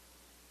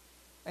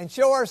and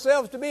show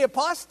ourselves to be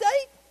apostate?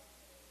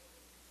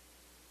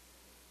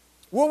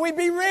 Will we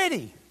be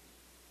ready?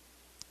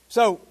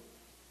 So,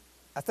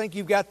 I think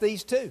you've got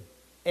these two.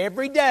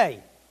 Every day.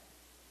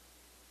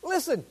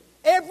 Listen,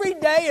 every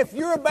day if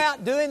you're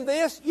about doing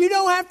this, you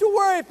don't have to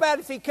worry about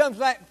if He comes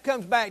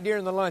back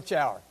during the lunch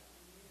hour.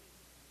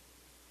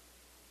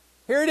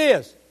 Here it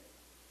is.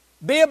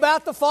 Be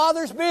about the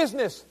Father's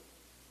business.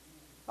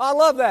 I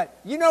love that.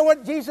 You know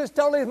what Jesus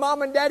told His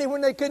mom and daddy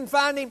when they couldn't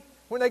find Him?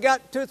 When they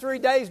got 2 or 3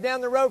 days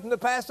down the road from the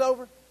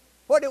Passover?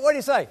 What did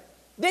He say?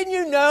 Didn't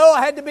you know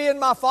I had to be in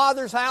my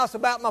Father's house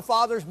about my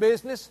Father's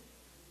business?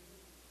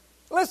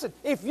 Listen,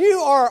 if you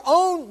are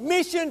on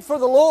mission for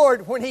the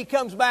Lord when He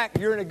comes back,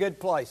 you're in a good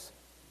place.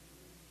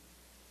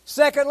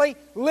 Secondly,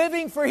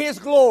 living for His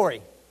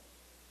glory.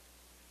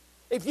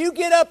 If you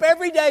get up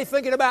every day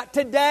thinking about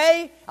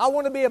today, I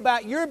want to be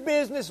about your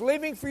business,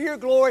 living for your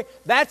glory,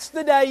 that's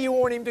the day you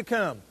want Him to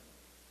come.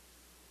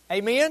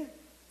 Amen?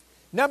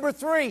 Number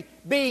 3,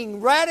 being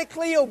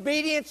radically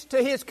obedient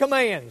to His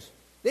commands.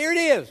 There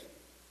it is.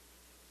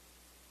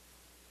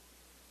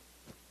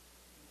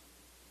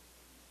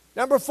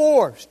 Number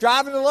 4,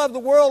 striving to love the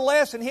world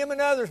less and Him and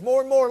others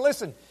more and more.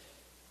 Listen,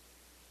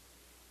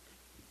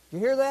 you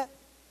hear that?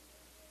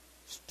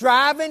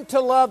 Striving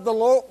to love the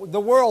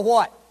world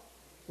what?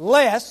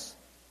 Less,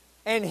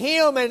 and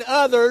Him and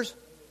others.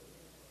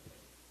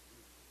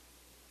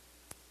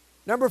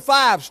 Number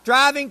 5,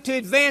 striving to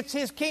advance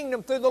His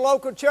kingdom through the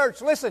local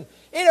church. Listen,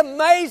 it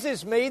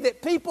amazes me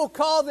that people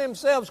call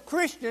themselves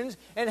Christians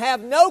and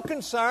have no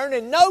concern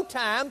and no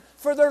time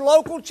for their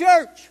local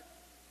church.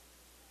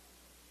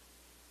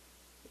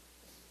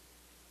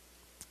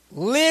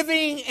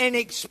 Living and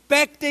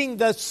expecting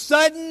the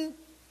sudden,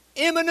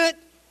 imminent,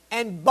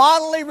 and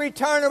bodily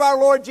return of our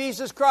Lord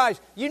Jesus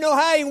Christ. You know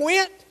how He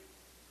went?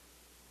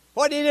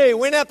 What did He do? He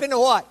went up into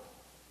what?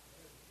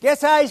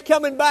 Guess how He's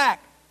coming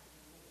back?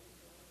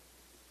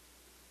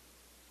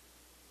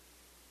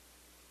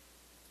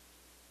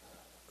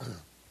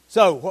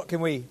 So, what can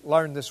we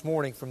learn this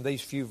morning from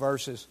these few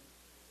verses?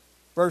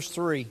 Verse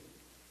 3,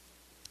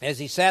 as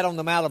He sat on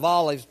the Mount of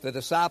Olives, the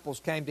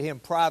disciples came to Him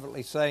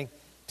privately, saying,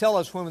 "Tell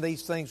us when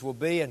these things will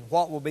be, and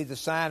what will be the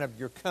sign of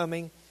your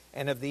coming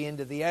and of the end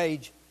of the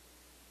age?"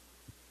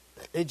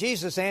 And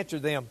Jesus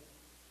answered them,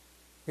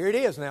 here it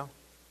is now.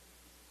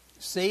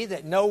 "See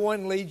that no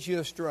one leads you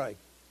astray."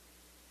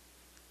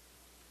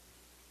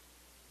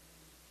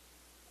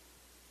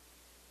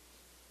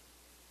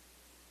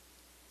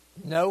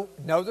 Know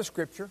the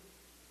Scripture.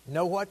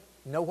 Know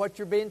what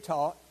you're being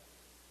taught.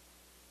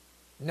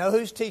 Know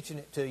who's teaching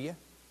it to you.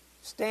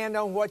 Stand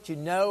on what you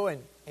know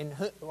and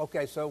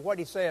okay. So what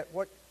did He say?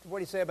 What did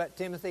He say about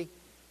Timothy?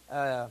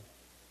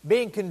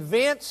 Being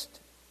convinced,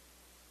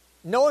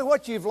 knowing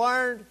what you've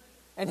learned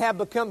and have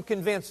become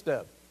convinced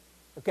of.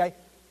 Okay.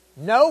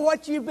 Know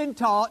what you've been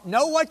taught.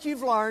 Know what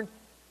you've learned.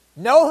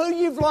 Know who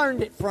you've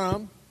learned it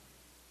from,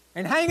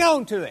 and hang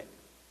on to it.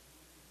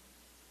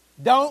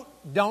 Don't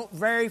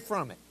vary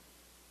from it.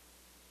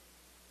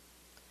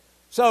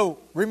 So,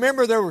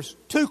 remember there was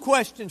 2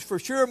 questions for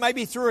sure,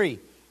 maybe 3.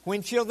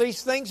 When shall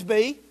these things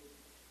be?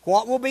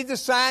 What will be the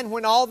sign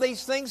when all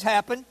these things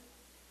happen?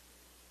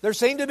 There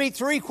seem to be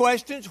 3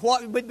 questions.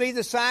 What would be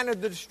the sign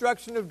of the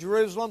destruction of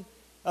Jerusalem?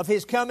 of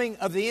His coming,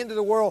 of the end of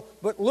the world.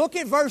 But look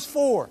at verse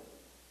 4,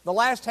 the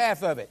last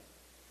half of it.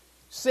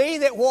 See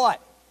that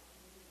what?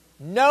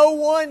 No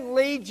one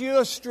leads you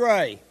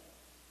astray,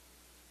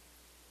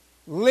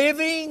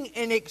 living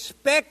and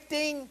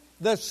expecting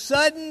the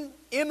sudden,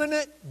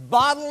 imminent,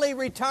 bodily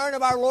return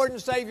of our Lord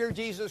and Savior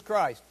Jesus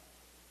Christ.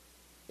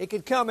 It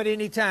could come at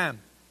any time.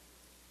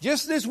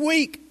 Just this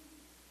week,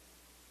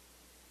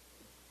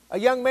 a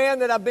young man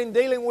that I've been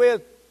dealing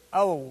with,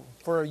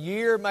 for a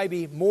year,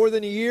 maybe more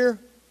than a year,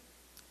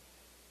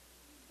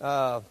 we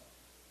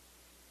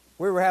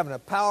were having a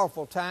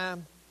powerful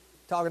time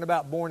talking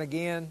about born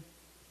again.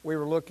 We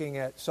were looking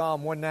at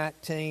Psalm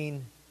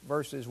 119,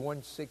 verses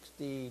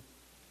 162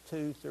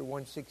 through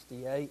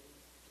 168.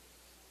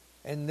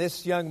 And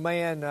this young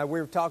man,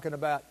 we were talking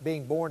about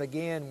being born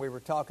again. We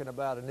were talking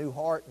about a new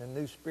heart and a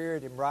new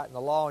spirit and writing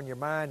the law in your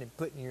mind and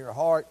putting in your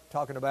heart,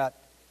 talking about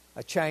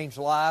a changed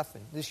life.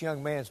 And this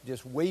young man's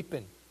just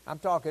weeping. I'm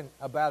talking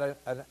about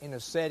in a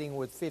setting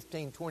with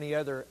 15, 20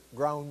 other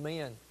grown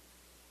men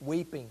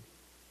weeping.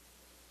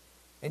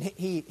 And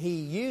he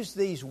used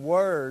these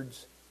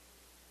words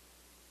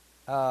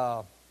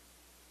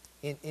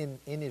in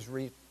his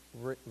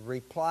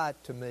reply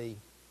to me.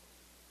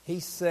 He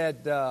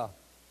said,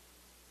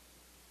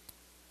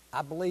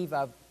 I believe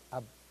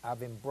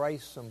I've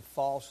embraced some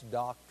false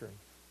doctrine.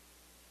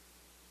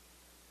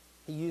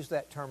 He used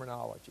that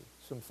terminology,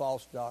 some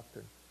false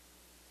doctrine.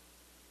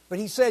 But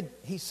he said,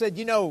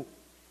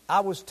 I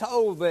was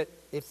told that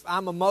if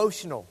I'm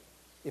emotional,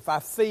 if I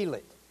feel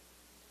it,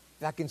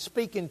 if I can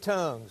speak in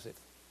tongues, if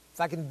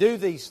I can do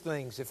these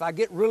things, if I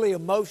get really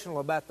emotional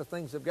about the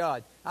things of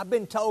God, I've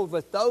been told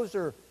that those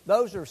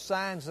are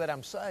signs that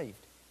I'm saved.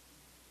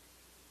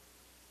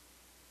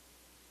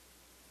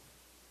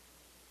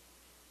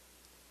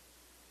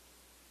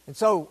 And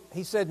so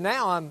he said,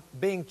 now I'm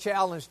being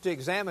challenged to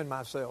examine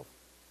myself.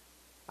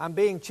 I'm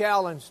being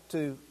challenged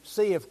to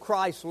see if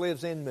Christ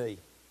lives in me.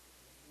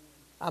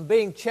 I'm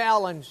being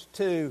challenged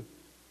to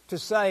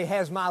say,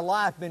 has my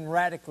life been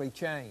radically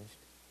changed?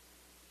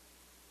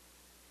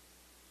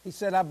 He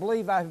said, I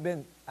believe I've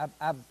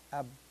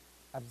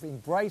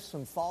embraced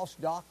some false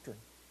doctrine.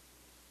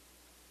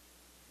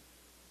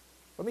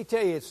 Let me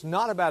tell you, it's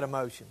not about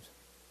emotions.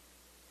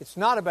 It's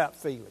not about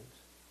feelings.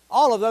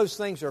 All of those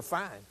things are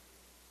fine.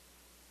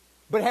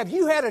 But have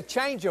you had a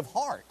change of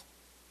heart?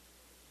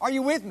 Are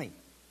you with me?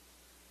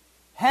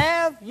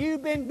 Have you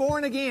been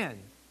born again?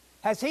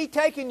 Has He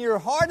taken your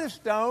heart of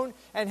stone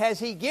and has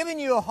He given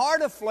you a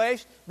heart of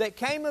flesh that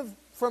came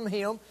from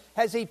Him?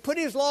 Has He put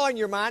His law in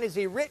your mind? Has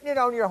He written it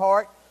on your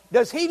heart?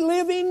 Does He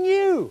live in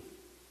you?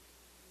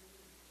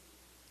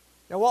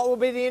 Now what will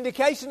be the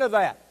indication of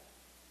that?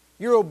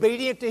 You're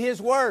obedient to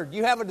His Word.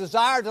 You have a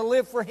desire to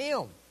live for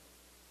Him.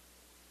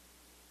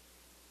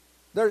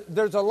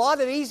 There's a lot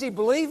of easy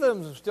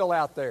believism still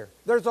out there.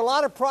 There's a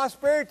lot of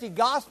prosperity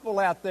gospel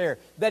out there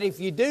that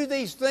if you do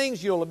these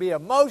things, you'll be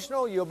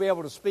emotional, you'll be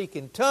able to speak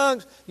in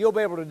tongues, you'll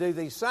be able to do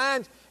these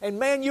signs, and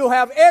man, you'll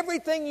have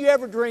everything you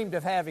ever dreamed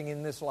of having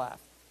in this life.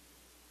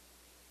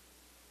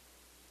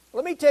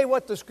 Let me tell you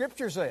what the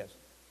Scripture says.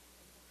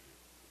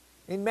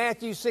 In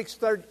Matthew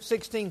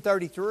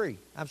 16:33.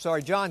 I'm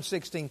sorry, John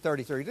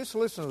 16:33. Just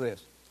listen to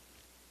this.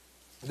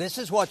 This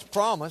is what's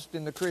promised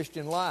in the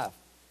Christian life.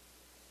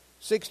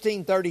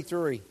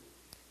 16:33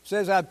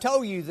 says, I've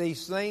told you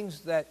these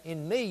things that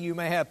in me you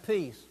may have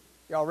peace.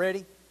 Y'all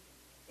ready?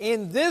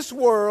 In this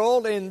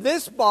world, in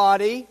this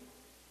body,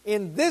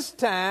 in this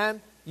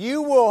time,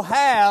 you will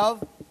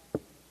have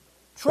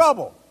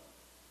trouble.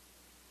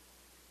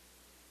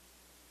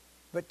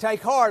 But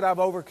take heart, I've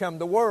overcome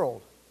the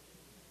world.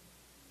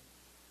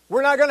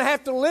 We're not going to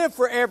have to live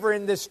forever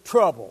in this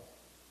trouble.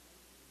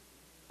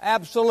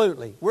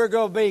 Absolutely. We're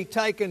going to be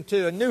taken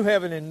to a new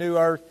heaven and new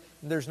earth,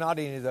 and there's not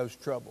any of those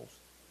troubles.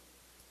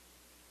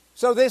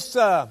 So this,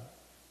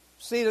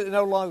 see that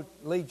no longer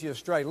leads you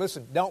astray.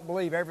 Listen, don't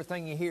believe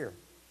everything you hear.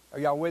 Are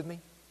y'all with me?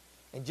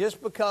 And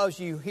just because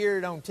you hear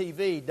it on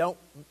TV,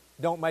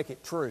 don't make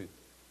it true.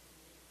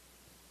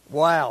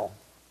 Wow.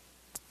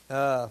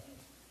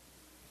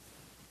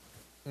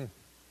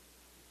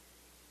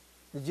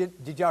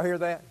 Did y'all hear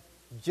that?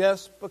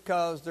 Just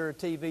because they're a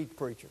TV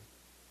preacher,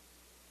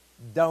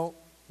 don't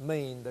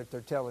mean that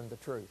they're telling the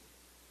truth.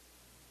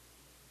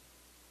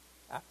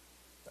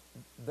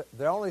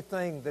 The only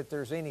thing that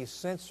there's any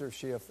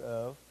censorship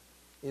of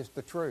is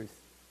the truth.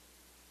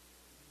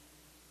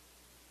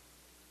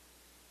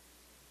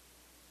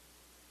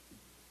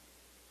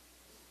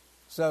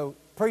 So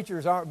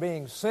preachers aren't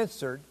being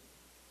censored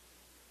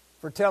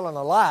for telling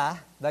a lie.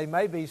 They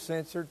may be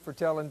censored for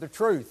telling the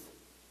truth.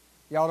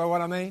 Y'all know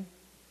what I mean?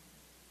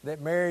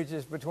 That marriage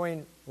is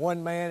between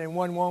one man and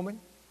one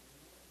woman.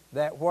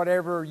 That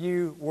whatever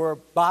you were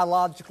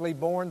biologically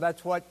born,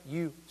 that's what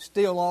you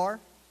still are.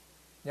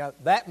 Now,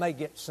 that may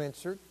get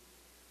censored,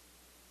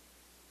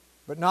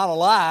 but not a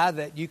lie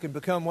that you can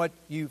become what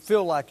you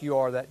feel like you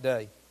are that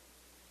day.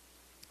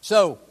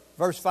 So,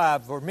 verse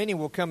 5, for many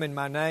will come in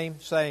my name,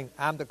 saying,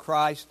 I'm the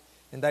Christ,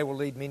 and they will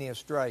lead many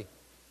astray.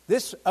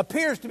 This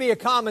appears to be a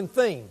common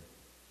theme.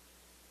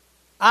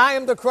 I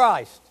am the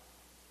Christ.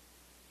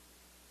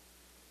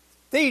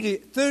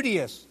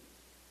 Theudius,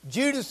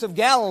 Judas of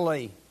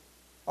Galilee,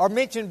 are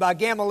mentioned by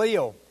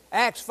Gamaliel.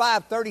 Acts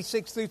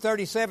 5:36 through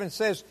 37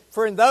 says,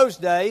 "For in those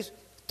days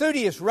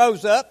Theudius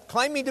rose up,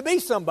 claiming to be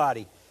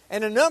somebody,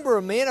 and a number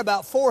of men,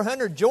 about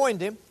 400,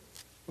 joined him."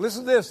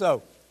 Listen to this,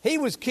 though. "He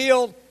was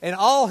killed, and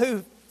all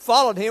who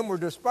followed him were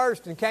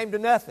dispersed and came to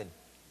nothing."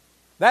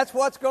 That's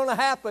what's going to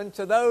happen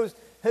to those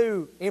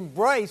who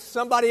embrace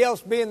somebody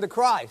else being the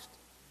Christ.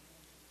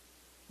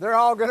 They're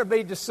all going to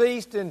be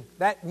deceased, and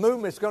that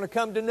movement's going to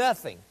come to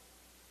nothing.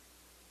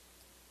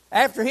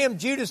 After him,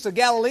 Judas the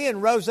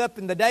Galilean rose up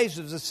in the days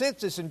of the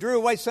census and drew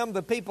away some of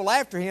the people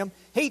after him.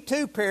 He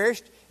too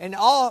perished, and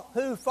all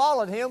who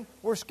followed him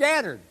were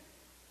scattered.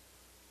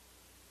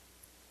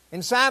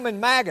 And Simon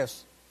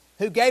Magus,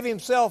 who gave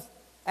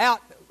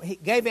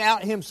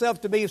out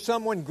himself to be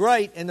someone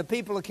great, and the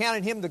people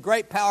accounted him the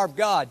great power of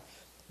God.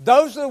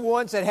 Those are the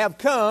ones that have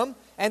come,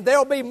 and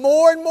there'll be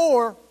more and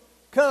more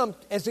come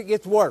as it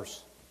gets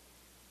worse.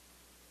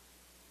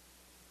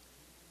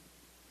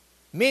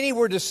 Many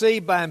were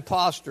deceived by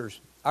impostors.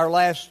 Our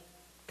last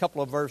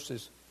couple of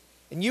verses.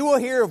 "And you will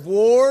hear of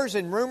wars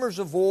and rumors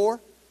of war.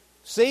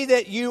 See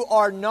that you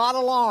are not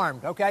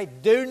alarmed." Okay?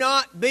 Do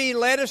not be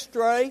led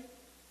astray.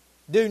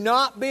 Do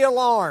not be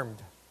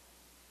alarmed.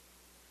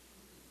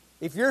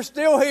 If you're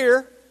still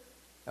here,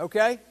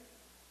 okay,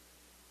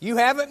 you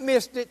haven't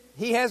missed it.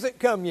 He hasn't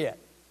come yet.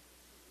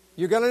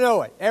 You're going to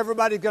know it.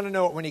 Everybody's going to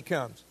know it when he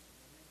comes.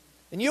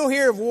 "And you'll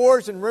hear of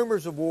wars and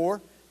rumors of war.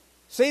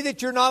 See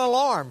that you're not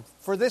alarmed,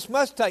 for this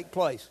must take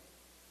place.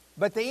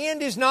 But the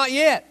end is not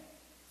yet.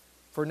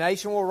 For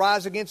nation will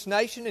rise against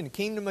nation, and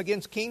kingdom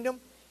against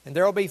kingdom, and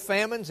there will be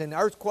famines and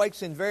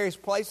earthquakes in various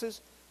places.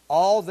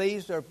 All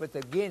these are but the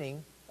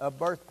beginning of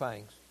birth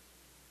pangs."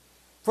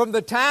 From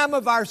the time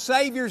of our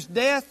Savior's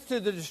death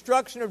to the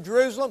destruction of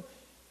Jerusalem,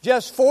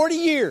 just 40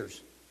 years,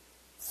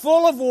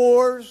 full of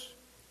wars,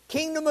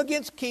 kingdom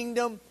against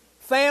kingdom,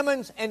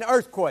 famines and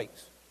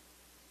earthquakes.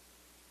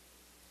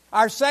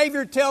 Our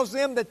Savior tells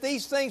them that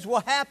these things will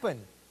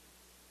happen,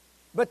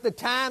 but the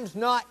time's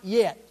not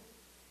yet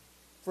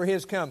for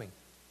His coming.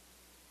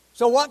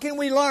 So what can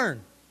we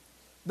learn?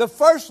 The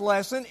first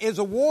lesson is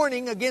a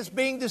warning against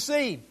being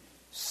deceived.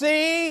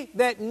 See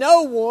that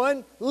no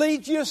one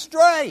leads you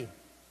astray.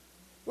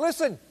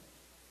 Listen,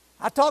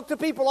 I talk to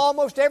people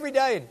almost every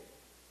day.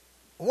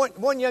 And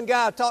one young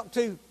guy I talk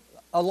to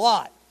a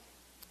lot.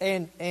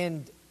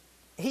 And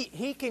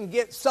he can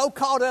get so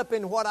caught up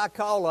in what I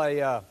call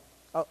a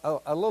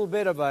little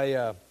bit of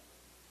a,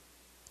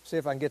 see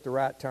if I can get the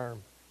right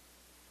term,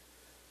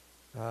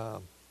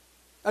 a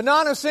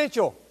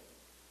non-essential,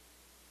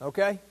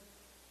 okay?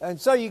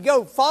 And so you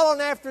go following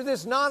after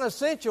this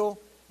non-essential,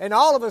 and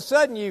all of a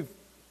sudden you've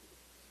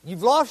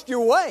lost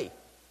your way.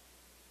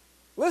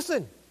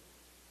 Listen,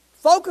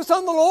 focus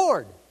on the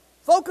Lord.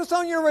 Focus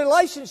on your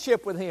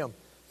relationship with Him.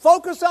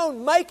 Focus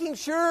on making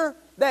sure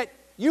that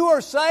you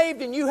are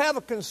saved and you have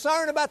a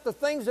concern about the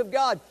things of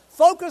God.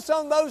 Focus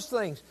on those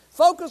things.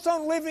 Focus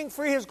on living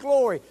for His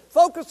glory.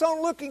 Focus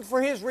on looking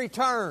for His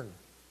return.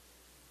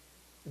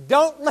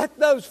 Don't let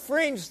those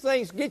fringe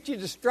things get you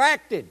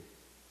distracted.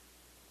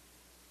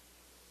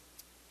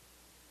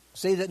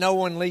 See that no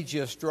one leads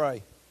you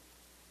astray.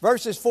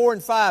 Verses 4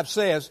 and 5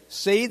 says,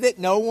 see that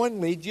no one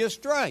leads you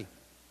astray.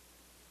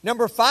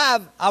 Number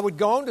 5, I would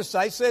go on to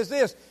say, says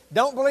this,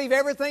 don't believe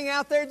everything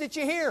out there that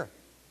you hear.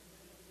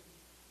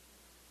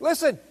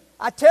 Listen,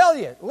 I tell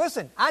you,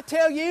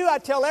 I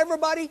tell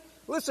everybody,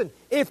 listen,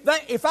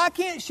 if I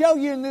can't show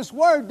you in this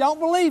Word, don't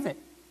believe it.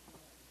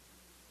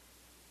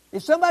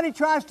 If somebody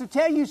tries to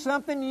tell you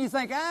something and you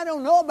think, I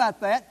don't know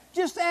about that,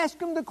 just ask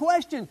them the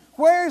question,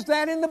 where is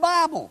that in the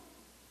Bible?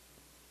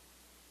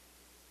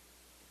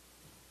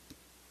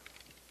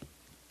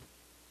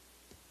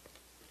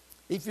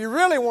 If you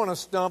really want to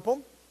stump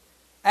them,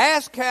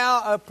 ask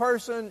how a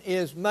person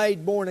is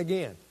made born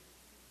again.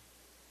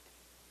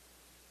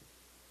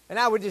 And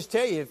I would just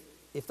tell you,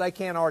 if they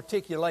can't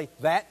articulate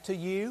that to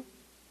you,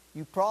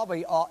 you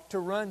probably ought to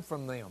run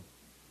from them.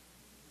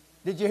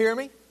 Did you hear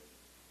me?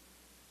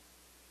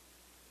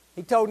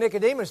 He told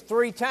Nicodemus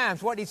 3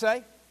 times, what did he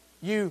say?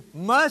 You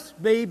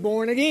must be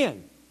born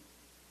again.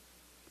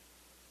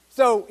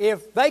 So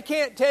if they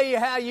can't tell you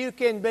how you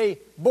can be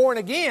born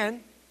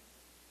again,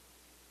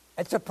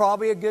 it's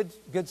probably a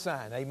good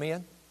sign.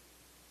 Amen?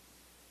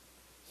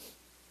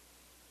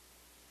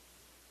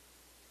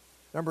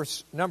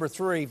 Number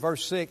 3,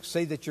 verse 6,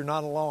 see that you're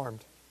not alarmed.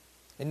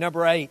 And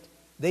number 8,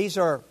 these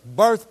are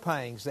birth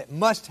pangs that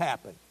must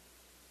happen.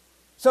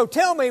 So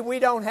tell me we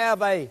don't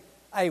have a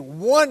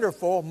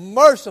wonderful,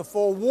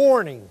 merciful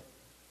warning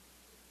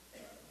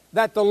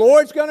that the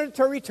Lord's going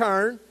to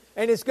return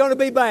and it's going to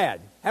be bad.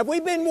 Have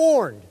we been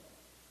warned?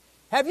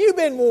 Have you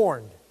been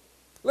warned?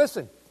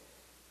 Listen,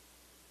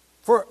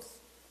 for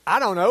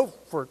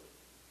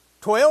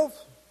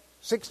 12,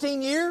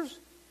 16 years,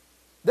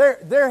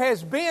 there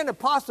has been a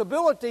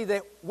possibility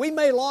that we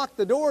may lock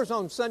the doors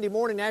on Sunday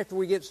morning after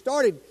we get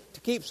started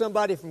to keep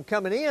somebody from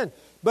coming in.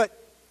 But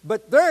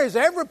But there is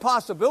every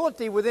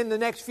possibility within the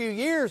next few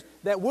years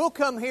that we'll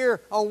come here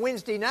on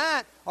Wednesday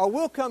night or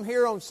we'll come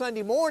here on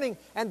Sunday morning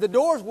and the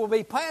doors will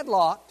be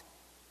padlocked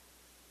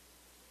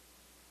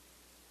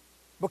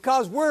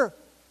because we're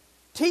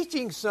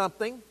teaching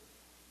something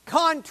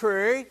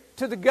contrary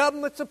to the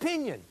government's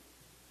opinion.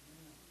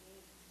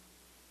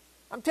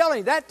 I'm telling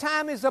you, that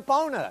time is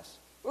upon us.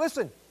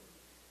 Listen,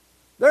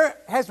 there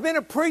has been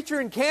a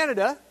preacher in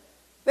Canada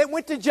that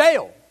went to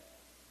jail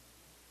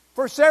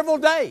for several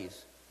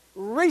days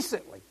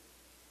recently.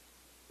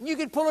 You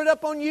can pull it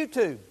up on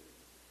YouTube.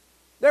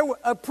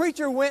 A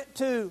preacher went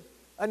to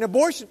an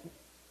abortion.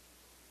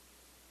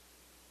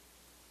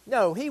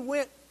 No, he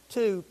went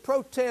to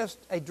protest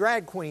a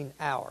drag queen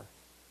hour.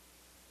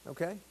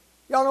 Okay?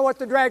 Y'all know what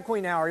the drag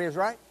queen hour is,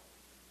 right?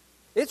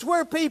 It's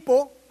where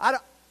people, I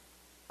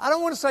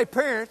don't want to say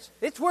parents,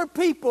 it's where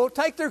people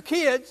take their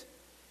kids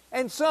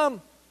and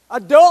some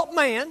adult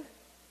man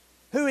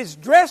who is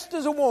dressed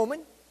as a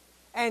woman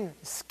and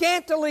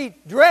scantily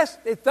dressed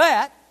at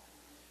that,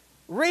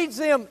 reads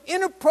them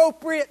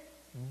inappropriate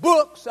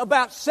books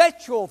about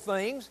sexual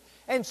things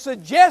and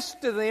suggests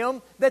to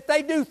them that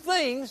they do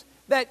things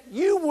that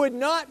you would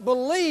not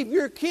believe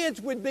your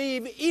kids would be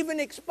even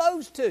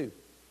exposed to.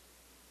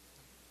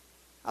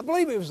 I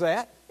believe it was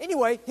that.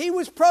 Anyway, he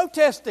was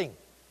protesting.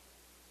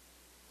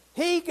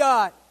 He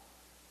got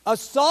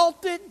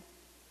assaulted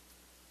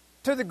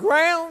to the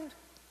ground,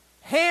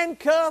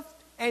 handcuffed,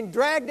 and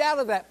dragged out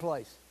of that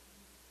place.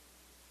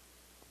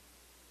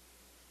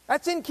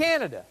 That's in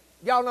Canada.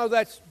 Y'all know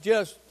that's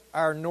just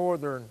our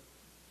northern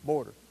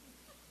border.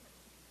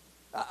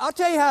 I'll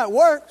tell you how it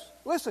works.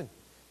 Listen,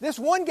 this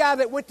one guy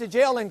that went to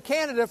jail in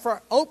Canada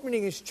for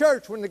opening his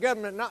church when the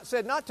government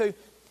said not to,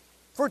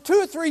 for 2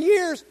 or 3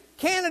 years,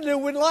 Canada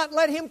would not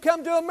let him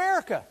come to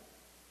America.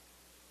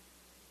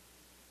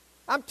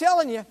 I'm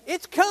telling you,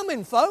 it's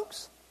coming,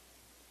 folks.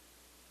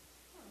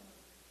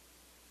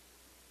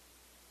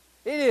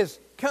 It is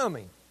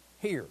coming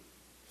here.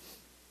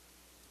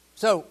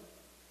 So,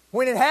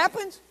 when it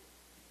happens,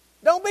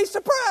 don't be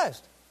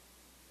surprised.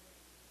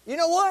 You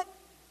know what?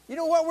 You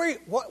know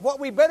what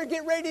we better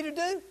get ready to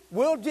do?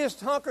 We'll just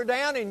hunker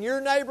down in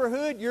your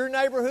neighborhood, your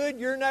neighborhood,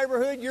 your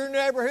neighborhood, your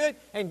neighborhood,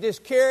 and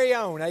just carry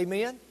on.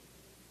 Amen?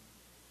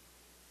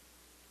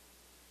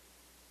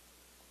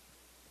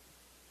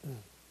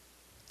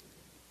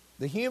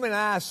 The human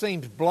eye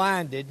seems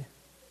blinded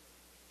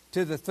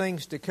to the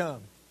things to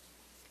come.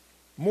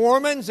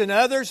 Mormons and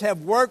others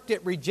have worked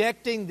at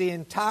rejecting the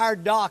entire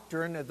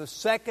doctrine of the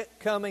second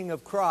coming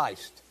of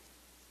Christ.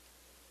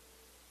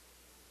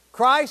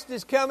 Christ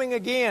is coming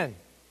again.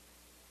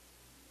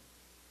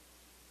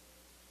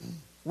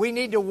 We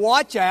need to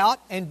watch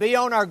out and be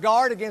on our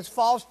guard against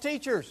false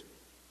teachers.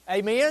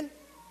 Amen?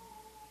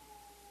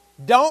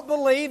 Don't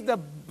believe the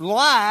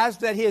lies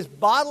that His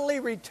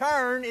bodily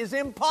return is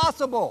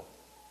impossible.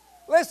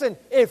 Listen,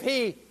 if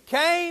He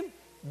came,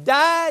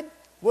 died,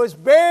 was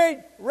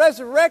buried,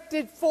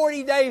 resurrected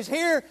 40 days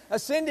here,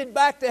 ascended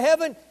back to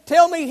heaven,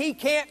 tell me He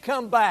can't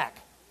come back.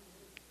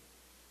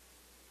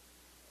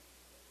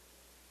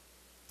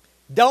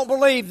 Don't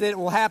believe that it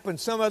will happen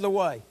some other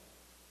way.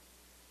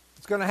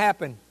 It's going to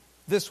happen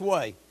this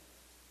way,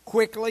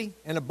 quickly,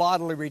 and a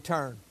bodily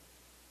return.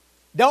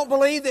 Don't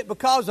believe that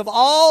because of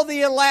all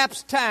the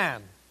elapsed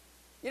time.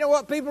 You know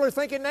what people are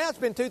thinking now? It's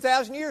been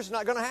 2,000 years. It's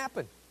not going to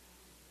happen.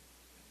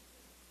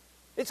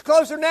 It's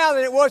closer now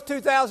than it was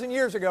 2,000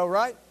 years ago,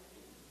 right?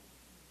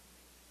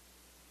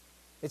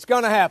 It's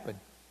going to happen.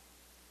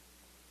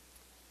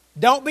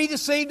 Don't be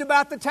deceived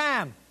about the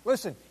time.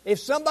 Listen, if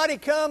somebody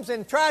comes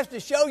and tries to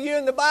show you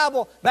in the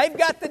Bible they've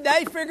got the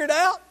day figured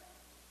out,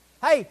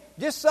 hey,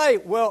 just say,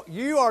 well,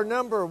 you are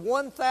number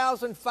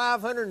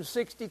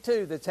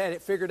 1,562 that's had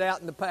it figured out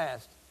in the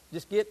past.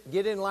 Just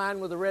get in line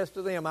with the rest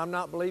of them. I'm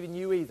not believing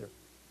you either.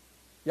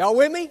 Y'all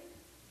with me?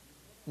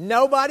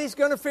 Nobody's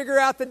going to figure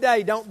out the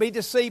day. Don't be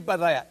deceived by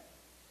that.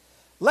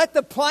 Let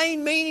the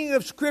plain meaning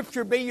of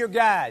Scripture be your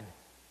guide.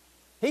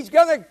 He's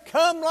going to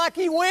come like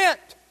He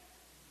went.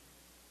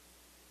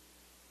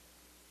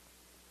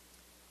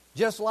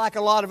 Just like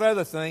a lot of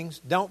other things,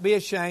 don't be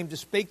ashamed to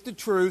speak the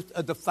truth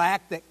of the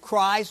fact that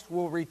Christ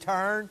will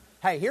return.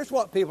 Hey, here's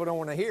what people don't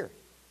want to hear.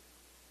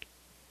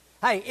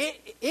 Hey,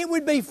 it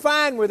would be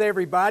fine with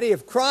everybody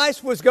if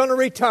Christ was going to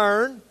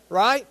return,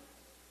 right?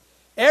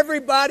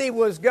 Everybody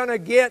was going to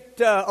get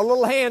a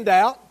little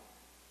handout,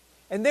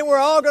 and then we're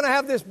all going to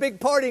have this big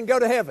party and go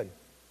to heaven.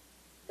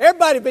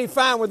 Everybody would be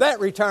fine with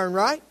that return,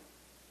 right?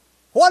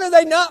 What are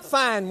they not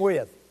fine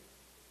with?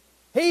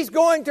 He's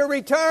going to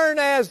return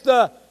as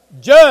the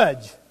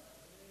judge.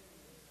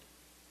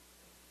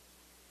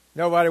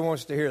 Nobody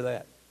wants to hear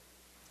that.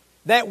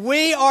 That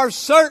we are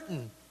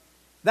certain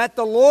that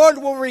the Lord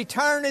will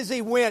return as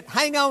He went.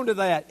 Hang on to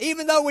that.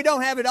 Even though we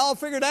don't have it all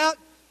figured out,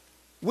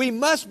 we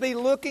must be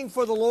looking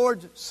for the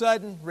Lord's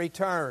sudden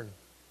return.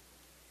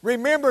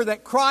 Remember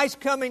that Christ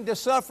coming to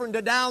suffer and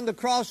to die on the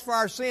cross for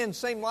our sins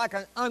seemed like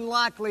an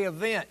unlikely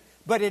event,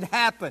 but it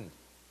happened.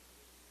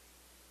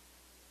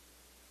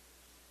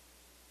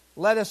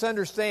 Let us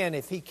understand,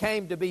 if He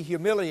came to be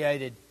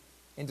humiliated,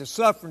 and to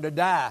suffer and to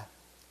die,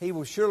 He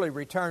will surely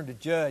return to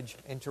judge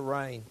and to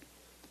reign.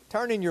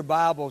 Turn in your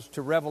Bibles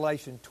to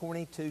Revelation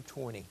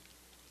 22:20.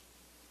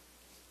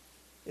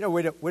 You know,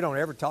 we don't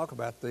ever talk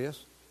about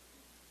this.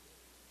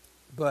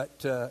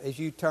 But as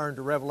you turn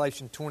to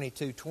Revelation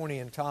 22:20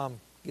 and Tom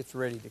gets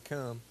ready to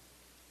come,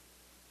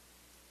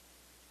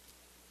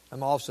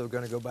 I'm also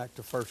going to go back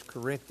to 1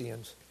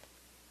 Corinthians.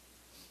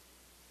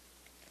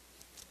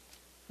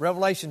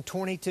 Revelation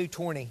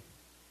 22:20.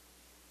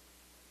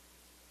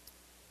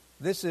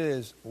 This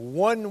is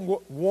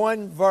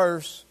one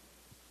verse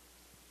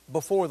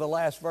before the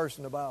last verse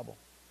in the Bible.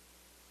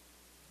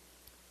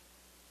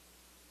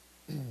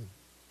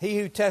 He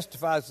who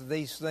testifies to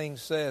these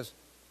things says,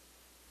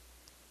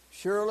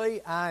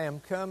 "Surely I am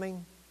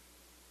coming."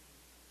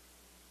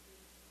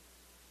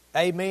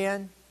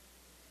 Amen.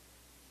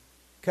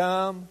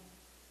 Come,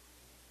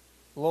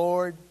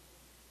 Lord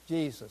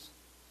Jesus.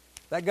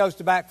 That goes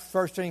to back to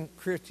 1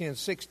 Corinthians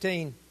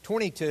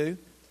 16:22,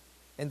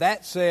 and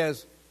that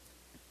says,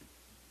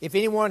 "If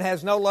anyone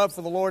has no love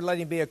for the Lord, let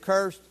him be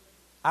accursed.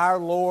 Our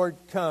Lord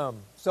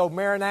come." So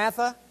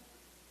Maranatha,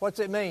 what's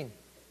it mean?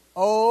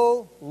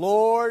 Oh,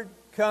 Lord,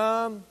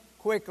 come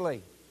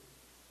quickly.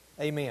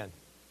 Amen.